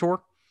Corn Ferry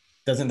Tour?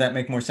 Doesn't that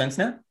make more sense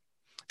now?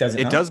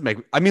 It does make.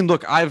 I mean,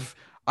 look, I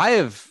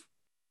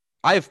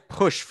have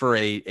pushed for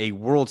a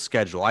world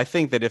schedule. I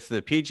think that if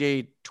the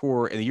PGA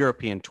Tour and the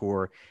European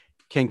Tour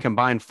can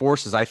combine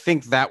forces, I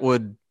think that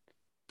would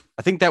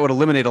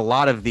eliminate a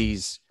lot of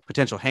these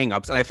potential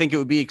hangups. And I think it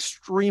would be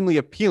extremely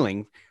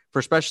appealing for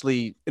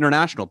especially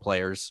international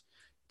players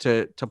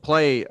to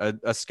play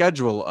a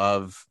schedule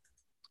of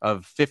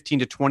 15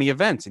 to 20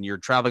 events, and you're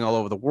traveling all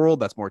over the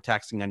world. That's more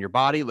taxing on your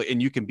body, and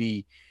you can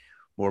be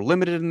more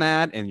limited in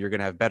that, and you're going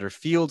to have better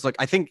fields. Like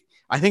I think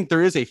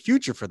there is a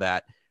future for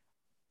that.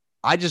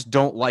 I just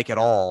don't like at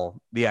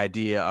all the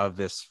idea of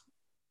this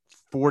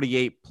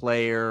 48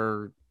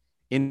 player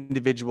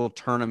individual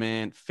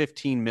tournament,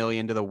 15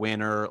 million to the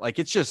winner. Like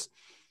it's just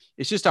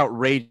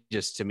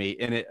outrageous to me.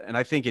 And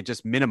I think it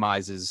just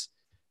minimizes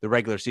the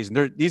regular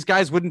season. These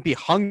guys wouldn't be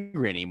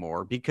hungry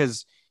anymore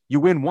because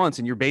you win once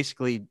and you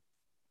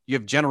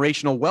have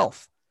generational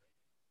wealth.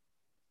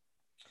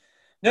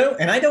 No,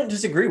 and I don't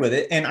disagree with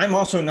it. And I'm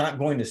also not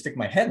going to stick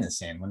my head in the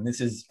sand when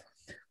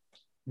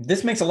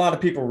this makes a lot of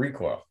people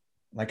recoil.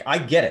 Like, I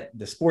get it.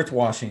 The sports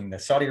washing, the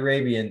Saudi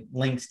Arabian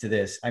links to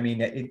this. I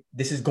mean,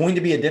 this is going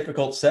to be a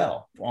difficult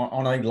sell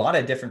on a lot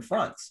of different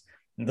fronts,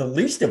 the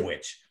least of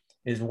which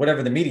is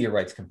whatever the media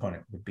rights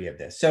component would be of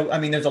this. So, I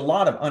mean, there's a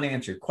lot of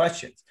unanswered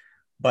questions,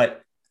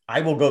 but I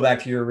will go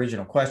back to your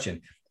original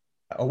question.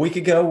 A week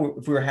ago,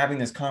 if we were having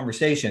this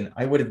conversation,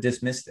 I would have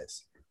dismissed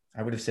this.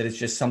 I would have said it's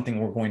just something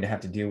we're going to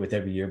have to deal with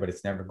every year, but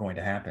it's never going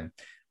to happen.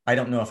 I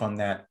don't know if I'm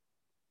that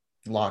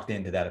locked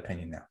into that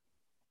opinion now.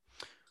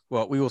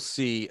 Well, we will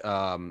see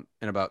in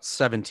about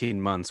 17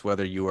 months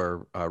whether you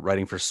are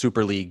writing for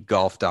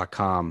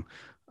SuperLeagueGolf.com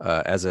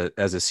as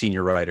a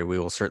senior writer. We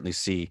will certainly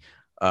see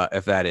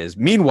if that is.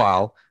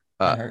 Meanwhile,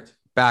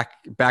 back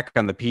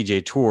on the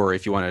PGA Tour,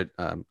 if you want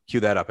to cue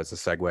that up as a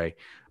segue.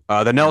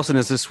 The Nelson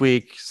is this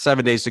week,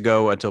 7 days to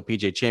go until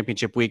PGA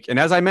Championship week. And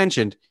as I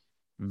mentioned,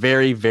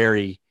 very,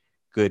 very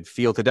good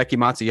field. Hideki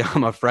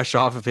Matsuyama, fresh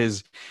off of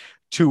his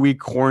 2-week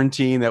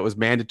quarantine that was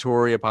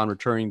mandatory upon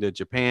returning to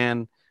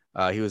Japan.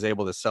 He was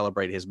able to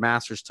celebrate his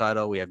Masters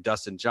title. We have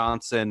Dustin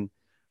Johnson,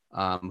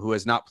 who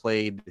has not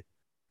played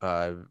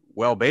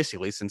well,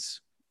 basically,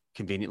 since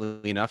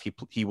conveniently enough,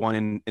 he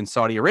won in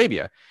Saudi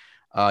Arabia.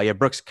 You have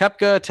Brooks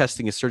Koepka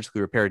testing his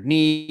surgically repaired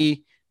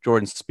knee.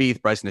 Jordan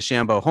Spieth, Bryson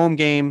DeChambeau home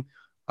game.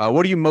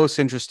 What are you most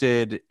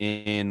interested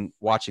in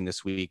watching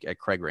this week at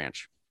Craig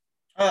Ranch?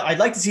 I'd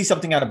like to see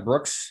something out of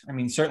Brooks. I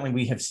mean, certainly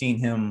we have seen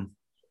him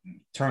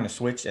turn a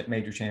switch at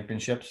major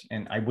championships,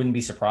 and I wouldn't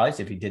be surprised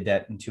if he did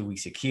that in 2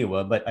 weeks at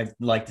Kiowa, but I'd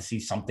like to see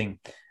something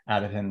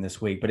out of him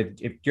this week. But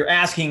if you're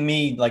asking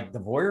me, like the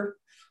voyeur,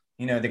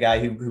 the guy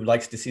who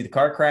likes to see the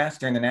car crash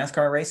during the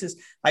NASCAR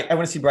races, I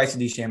want to see Bryson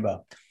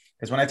DeChambeau.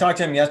 Because when I talked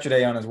to him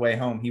yesterday on his way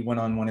home, he went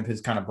on one of his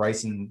kind of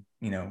Bryson,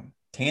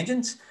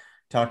 tangents,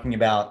 talking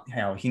about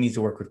how he needs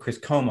to work with Chris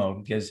Como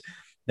because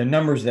the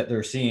numbers that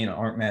they're seeing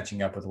aren't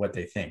matching up with what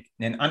they think.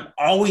 And I'm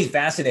always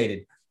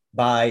fascinated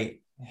by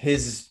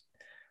his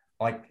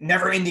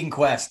never-ending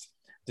quest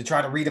to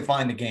try to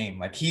redefine the game.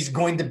 Like, he's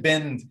going to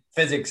bend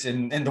physics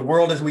and the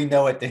world as we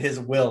know it to his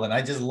will. And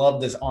I just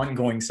love this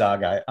ongoing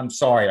saga. I'm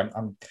sorry.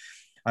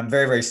 I'm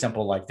very, very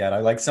simple like that.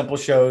 I like simple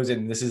shows,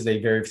 and this is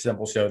a very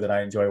simple show that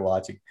I enjoy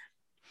watching.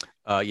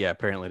 Yeah,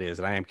 apparently it is.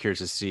 And I am curious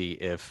to see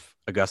if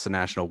Augusta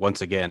National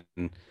once again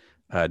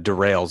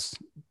derails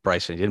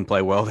Bryson. He didn't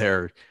play well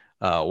there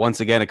once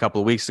again a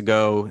couple of weeks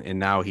ago, and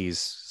now he's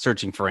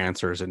searching for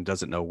answers and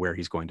doesn't know where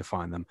he's going to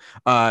find them.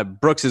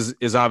 Brooks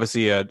is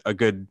obviously a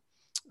good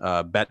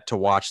bet to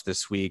watch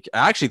this week.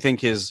 I actually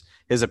think his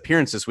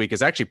appearance this week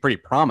is actually pretty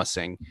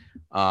promising.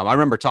 I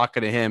remember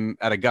talking to him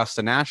at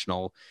Augusta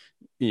National,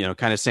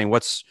 kind of saying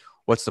what's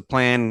the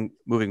plan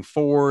moving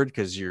forward,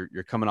 because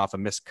you're coming off a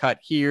missed cut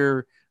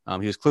here.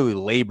 He was clearly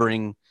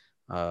laboring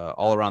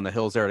all around the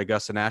hills there at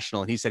Augusta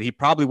National, and he said he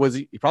probably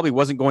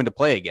wasn't going to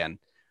play again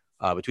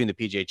between the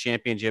PGA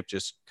Championship,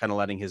 just kind of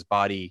letting his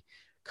body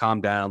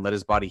calm down, let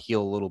his body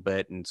heal a little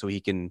bit, and so he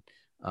can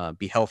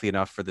be healthy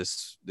enough for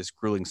this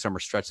grueling summer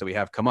stretch that we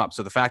have come up.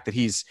 So the fact that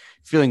he's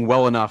feeling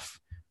well enough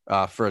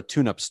for a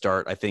tune-up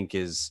start, I think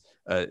is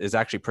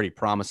actually pretty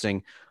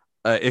promising.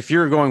 If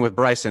you're going with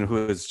Bryson,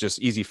 who is just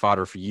easy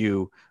fodder for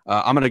you,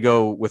 I'm going to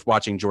go with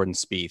watching Jordan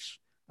Spieth.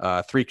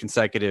 3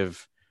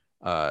 consecutive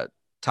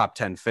top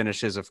 10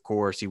 finishes, of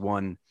course. He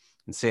won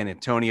in San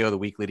Antonio the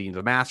week leading to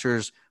the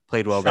Masters,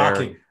 played well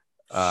there.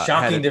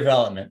 Shocking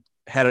development.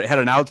 Had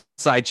an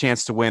outside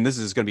chance to win. This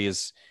is going to be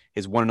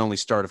his one and only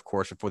start, of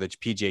course, before the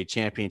PGA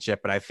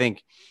Championship. But I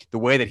think the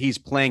way that he's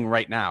playing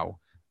right now,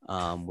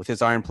 with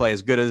his iron play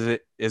as good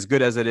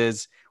as it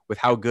is, with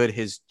how good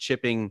his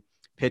chipping,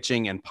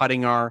 pitching, and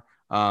putting are,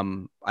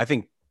 I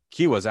think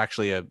Kiawah is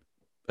actually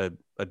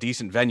a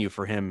decent venue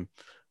for him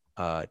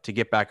to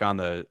get back on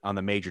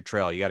the major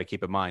trail. You got to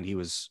keep in mind he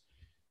was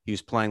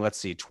playing. Let's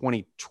see,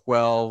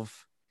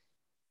 2012.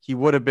 He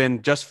would have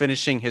been just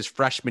finishing his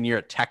freshman year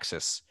at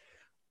Texas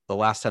the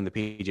last time the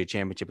PGA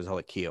Championship was held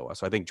at Kiawah.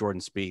 So I think Jordan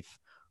Spieth,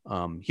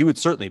 he would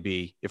certainly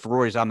be, if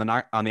Rory's on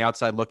the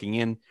outside looking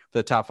in for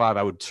the top 5,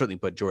 I would certainly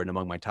put Jordan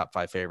among my top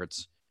 5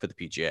 favorites for the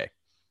PGA.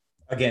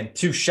 Again,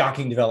 2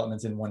 shocking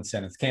developments in one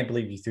sentence. Can't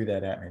believe you threw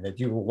that at me, that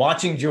you were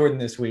watching Jordan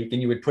this week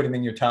and you would put him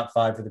in your top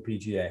 5 for the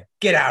PGA.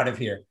 Get out of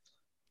here.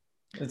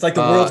 It's like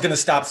the world's going to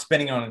stop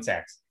spinning on its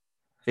axis.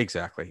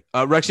 Exactly.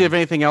 Rex, you have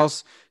anything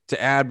else to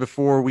add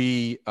before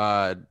we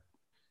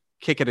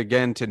kick it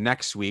again to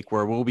next week,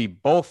 where we'll be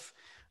both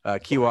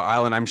Kiawah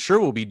Island? I'm sure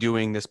we'll be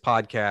doing this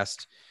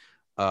podcast.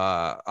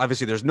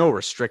 Obviously, there's no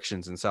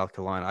restrictions in South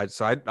Carolina.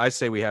 I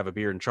say we have a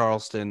beer in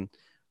Charleston,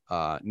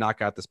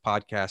 knock out this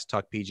podcast,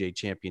 talk PGA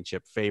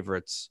Championship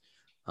favorites,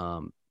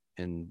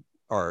 and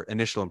our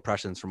initial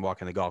impressions from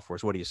walking the golf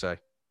course. What do you say?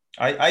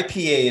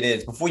 IPA it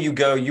is. Before you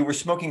go, you were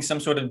smoking some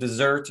sort of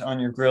dessert on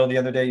your grill the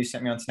other day. You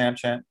sent me on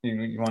Snapchat.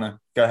 You want to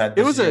go ahead?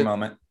 This is your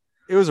moment.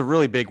 It was a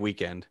really big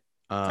weekend.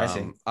 I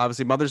see.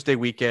 Obviously, Mother's Day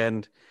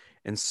weekend.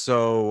 And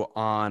so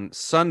on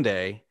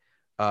Sunday,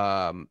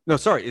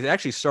 it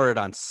actually started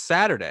on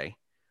Saturday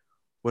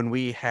when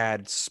we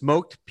had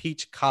smoked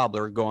peach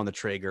cobbler go on the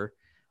Traeger,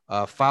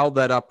 fouled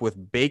that up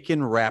with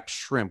bacon wrapped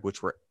shrimp,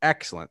 which were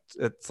excellent.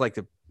 It's like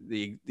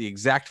the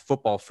exact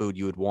football food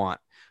you would want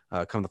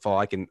come the fall.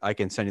 I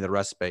can send you the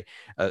recipe.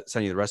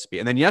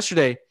 And then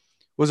yesterday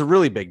was a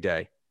really big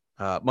day.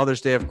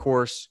 Mother's Day, of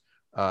course.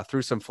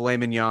 Threw some filet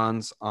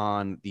mignons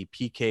on the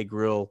PK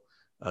grill,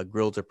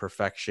 grilled to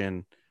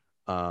perfection.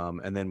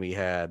 And then we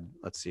had,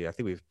 I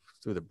think we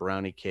threw the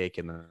brownie cake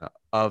in the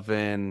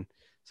oven,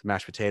 some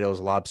mashed potatoes,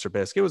 lobster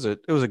bisque. It was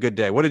a good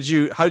day. How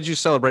did you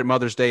celebrate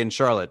Mother's Day in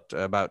Charlotte,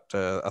 about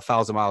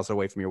 1,000 miles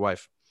away from your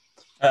wife?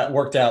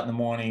 Worked out in the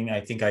morning. I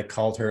think I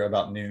called her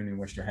about noon and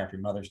wished her happy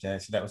Mother's Day.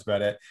 So that was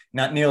about it.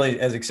 Not nearly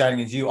as exciting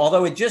as you,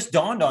 although it just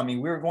dawned on me,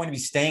 we were going to be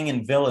staying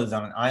in villas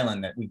on an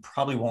island that we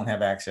probably won't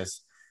have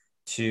access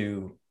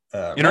to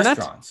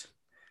restaurants.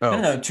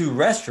 No, to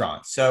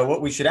restaurants. So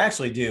what we should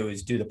actually do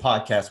is do the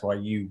podcast while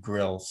you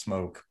grill,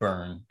 smoke,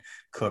 burn,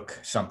 cook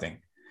something.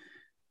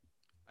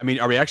 I mean,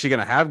 are we actually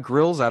going to have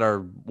grills at our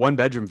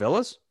 1-bedroom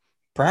villas?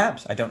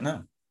 Perhaps. I don't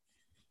know.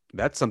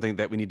 That's something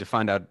that we need to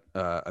find out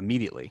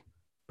immediately.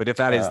 But if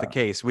that is the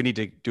case, we need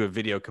to do a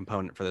video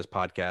component for this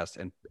podcast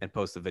and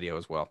post the video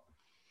as well.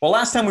 Well,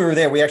 last time we were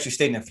there, we actually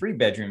stayed in a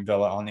 3-bedroom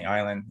villa on the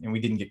island, and we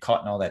didn't get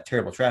caught in all that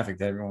terrible traffic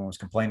that everyone was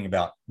complaining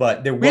about.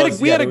 But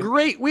we had a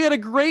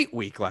great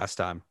week last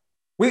time.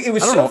 It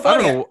was so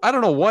funny. I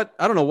don't know what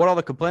all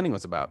the complaining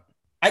was about.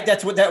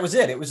 That was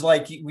it. It was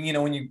like,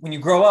 when you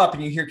grow up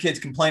and you hear kids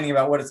complaining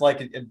about what it's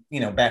like,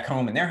 back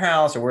home in their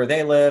house or where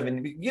they live,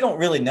 and you don't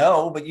really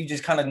know, but you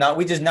just kind of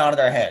we just nodded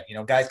our head,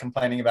 guys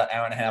complaining about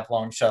 1.5 hour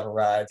long shuttle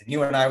rides. And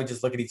you and I would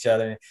just look at each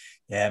other.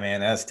 Yeah,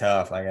 man, that's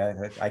tough. Like,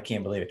 I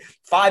can't believe it.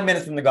 5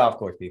 minutes from the golf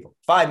course, people.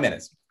 5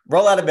 minutes.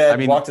 Roll out of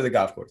bed, walk to the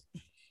golf course.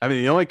 I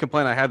mean, the only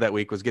complaint I had that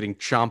week was getting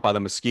chomped by the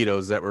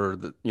mosquitoes that were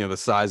the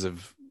size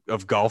of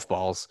golf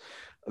balls.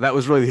 That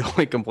was really the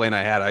only complaint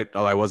I had.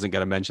 I wasn't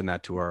going to mention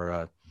that to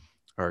our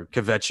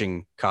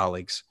kvetching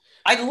colleagues.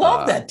 I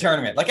love that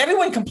tournament. Like,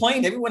 everyone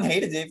complained. Everyone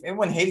hated it.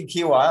 Everyone hated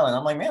Kiawah Island.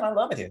 I'm like, man, I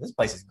love it here. This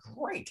place is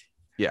great.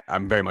 Yeah,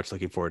 I'm very much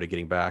looking forward to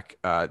getting back.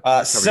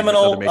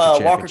 Seminole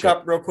Walker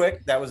Cup, real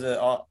quick. That was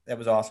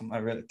awesome. I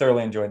really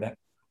thoroughly enjoyed that.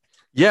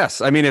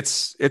 Yes, I mean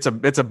it's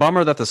a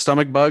bummer that the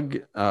stomach bug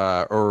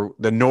or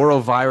the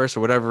norovirus or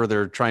whatever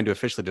they're trying to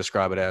officially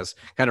describe it as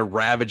kind of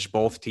ravaged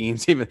both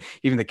teams. Even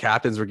the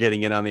captains were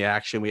getting in on the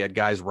action. We had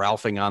guys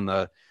ralphing on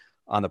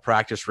the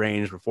practice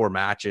range before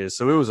matches,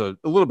 so it was a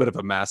little bit of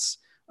a mess.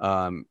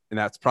 And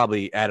that's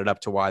probably added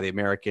up to why the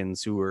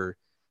Americans, who were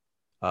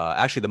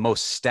actually the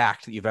most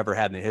stacked that you've ever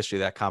had in the history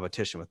of that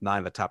competition, with 9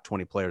 of the top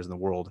 20 players in the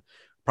world,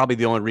 probably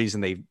the only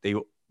reason they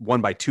won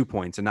by 2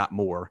 points and not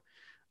more.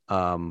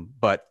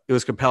 But it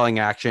was compelling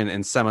action,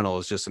 and Seminole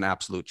is just an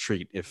absolute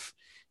treat. If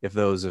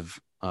those of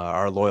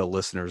our loyal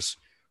listeners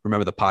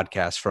remember the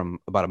podcast from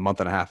about a month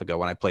and a half ago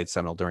when I played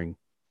Seminole during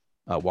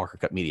Walker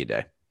Cup Media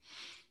Day.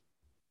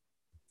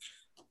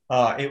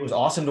 It was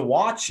awesome to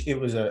watch. It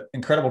was an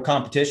incredible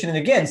competition. And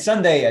again,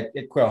 Sunday at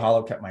Quail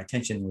Hollow kept my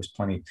attention. There was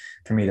plenty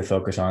for me to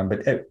focus on.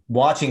 But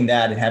watching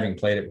that and having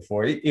played it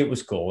before, it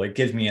was cool. It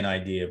gives me an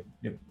idea,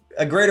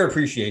 a greater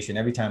appreciation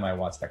every time I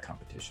watch that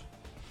competition.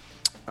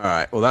 All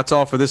right. Well, that's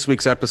all for this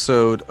week's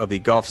episode of the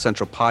Golf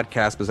Central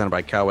podcast presented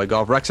by Callaway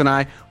Golf. Rex and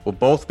I will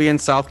both be in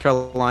South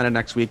Carolina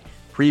next week,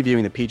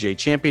 previewing the PGA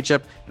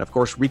Championship and, of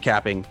course,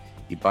 recapping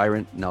the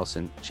Byron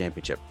Nelson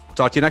Championship. We'll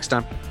talk to you next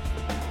time.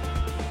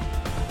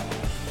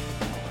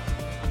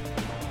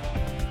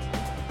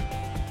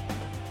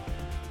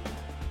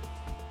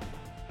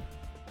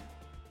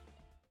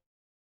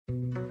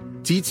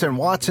 Dietz &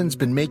 Watson's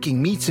been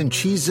making meats and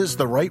cheeses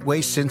the right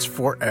way since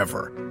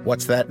forever.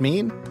 What's that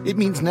mean? It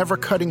means never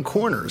cutting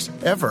corners,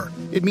 ever.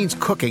 It means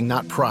cooking,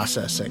 not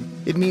processing.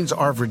 It means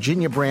our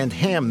Virginia brand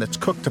ham that's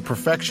cooked to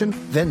perfection,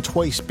 then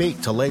twice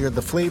baked to layer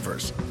the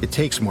flavors. It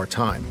takes more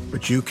time,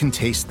 but you can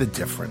taste the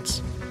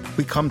difference.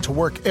 We come to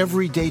work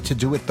every day to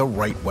do it the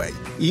right way,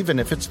 even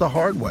if it's the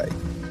hard way.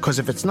 Because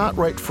if it's not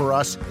right for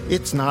us,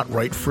 it's not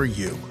right for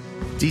you.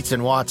 Dietz &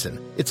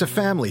 Watson, it's a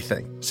family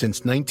thing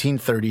since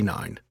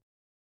 1939.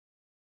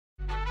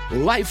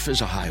 Life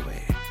is a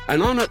highway,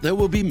 and on it there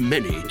will be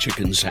many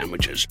chicken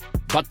sandwiches.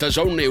 But there's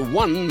only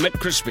one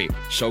McCrispy.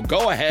 So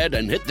go ahead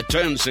and hit the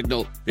turn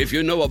signal if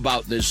you know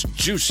about this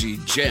juicy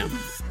gem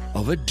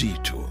of a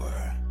detour.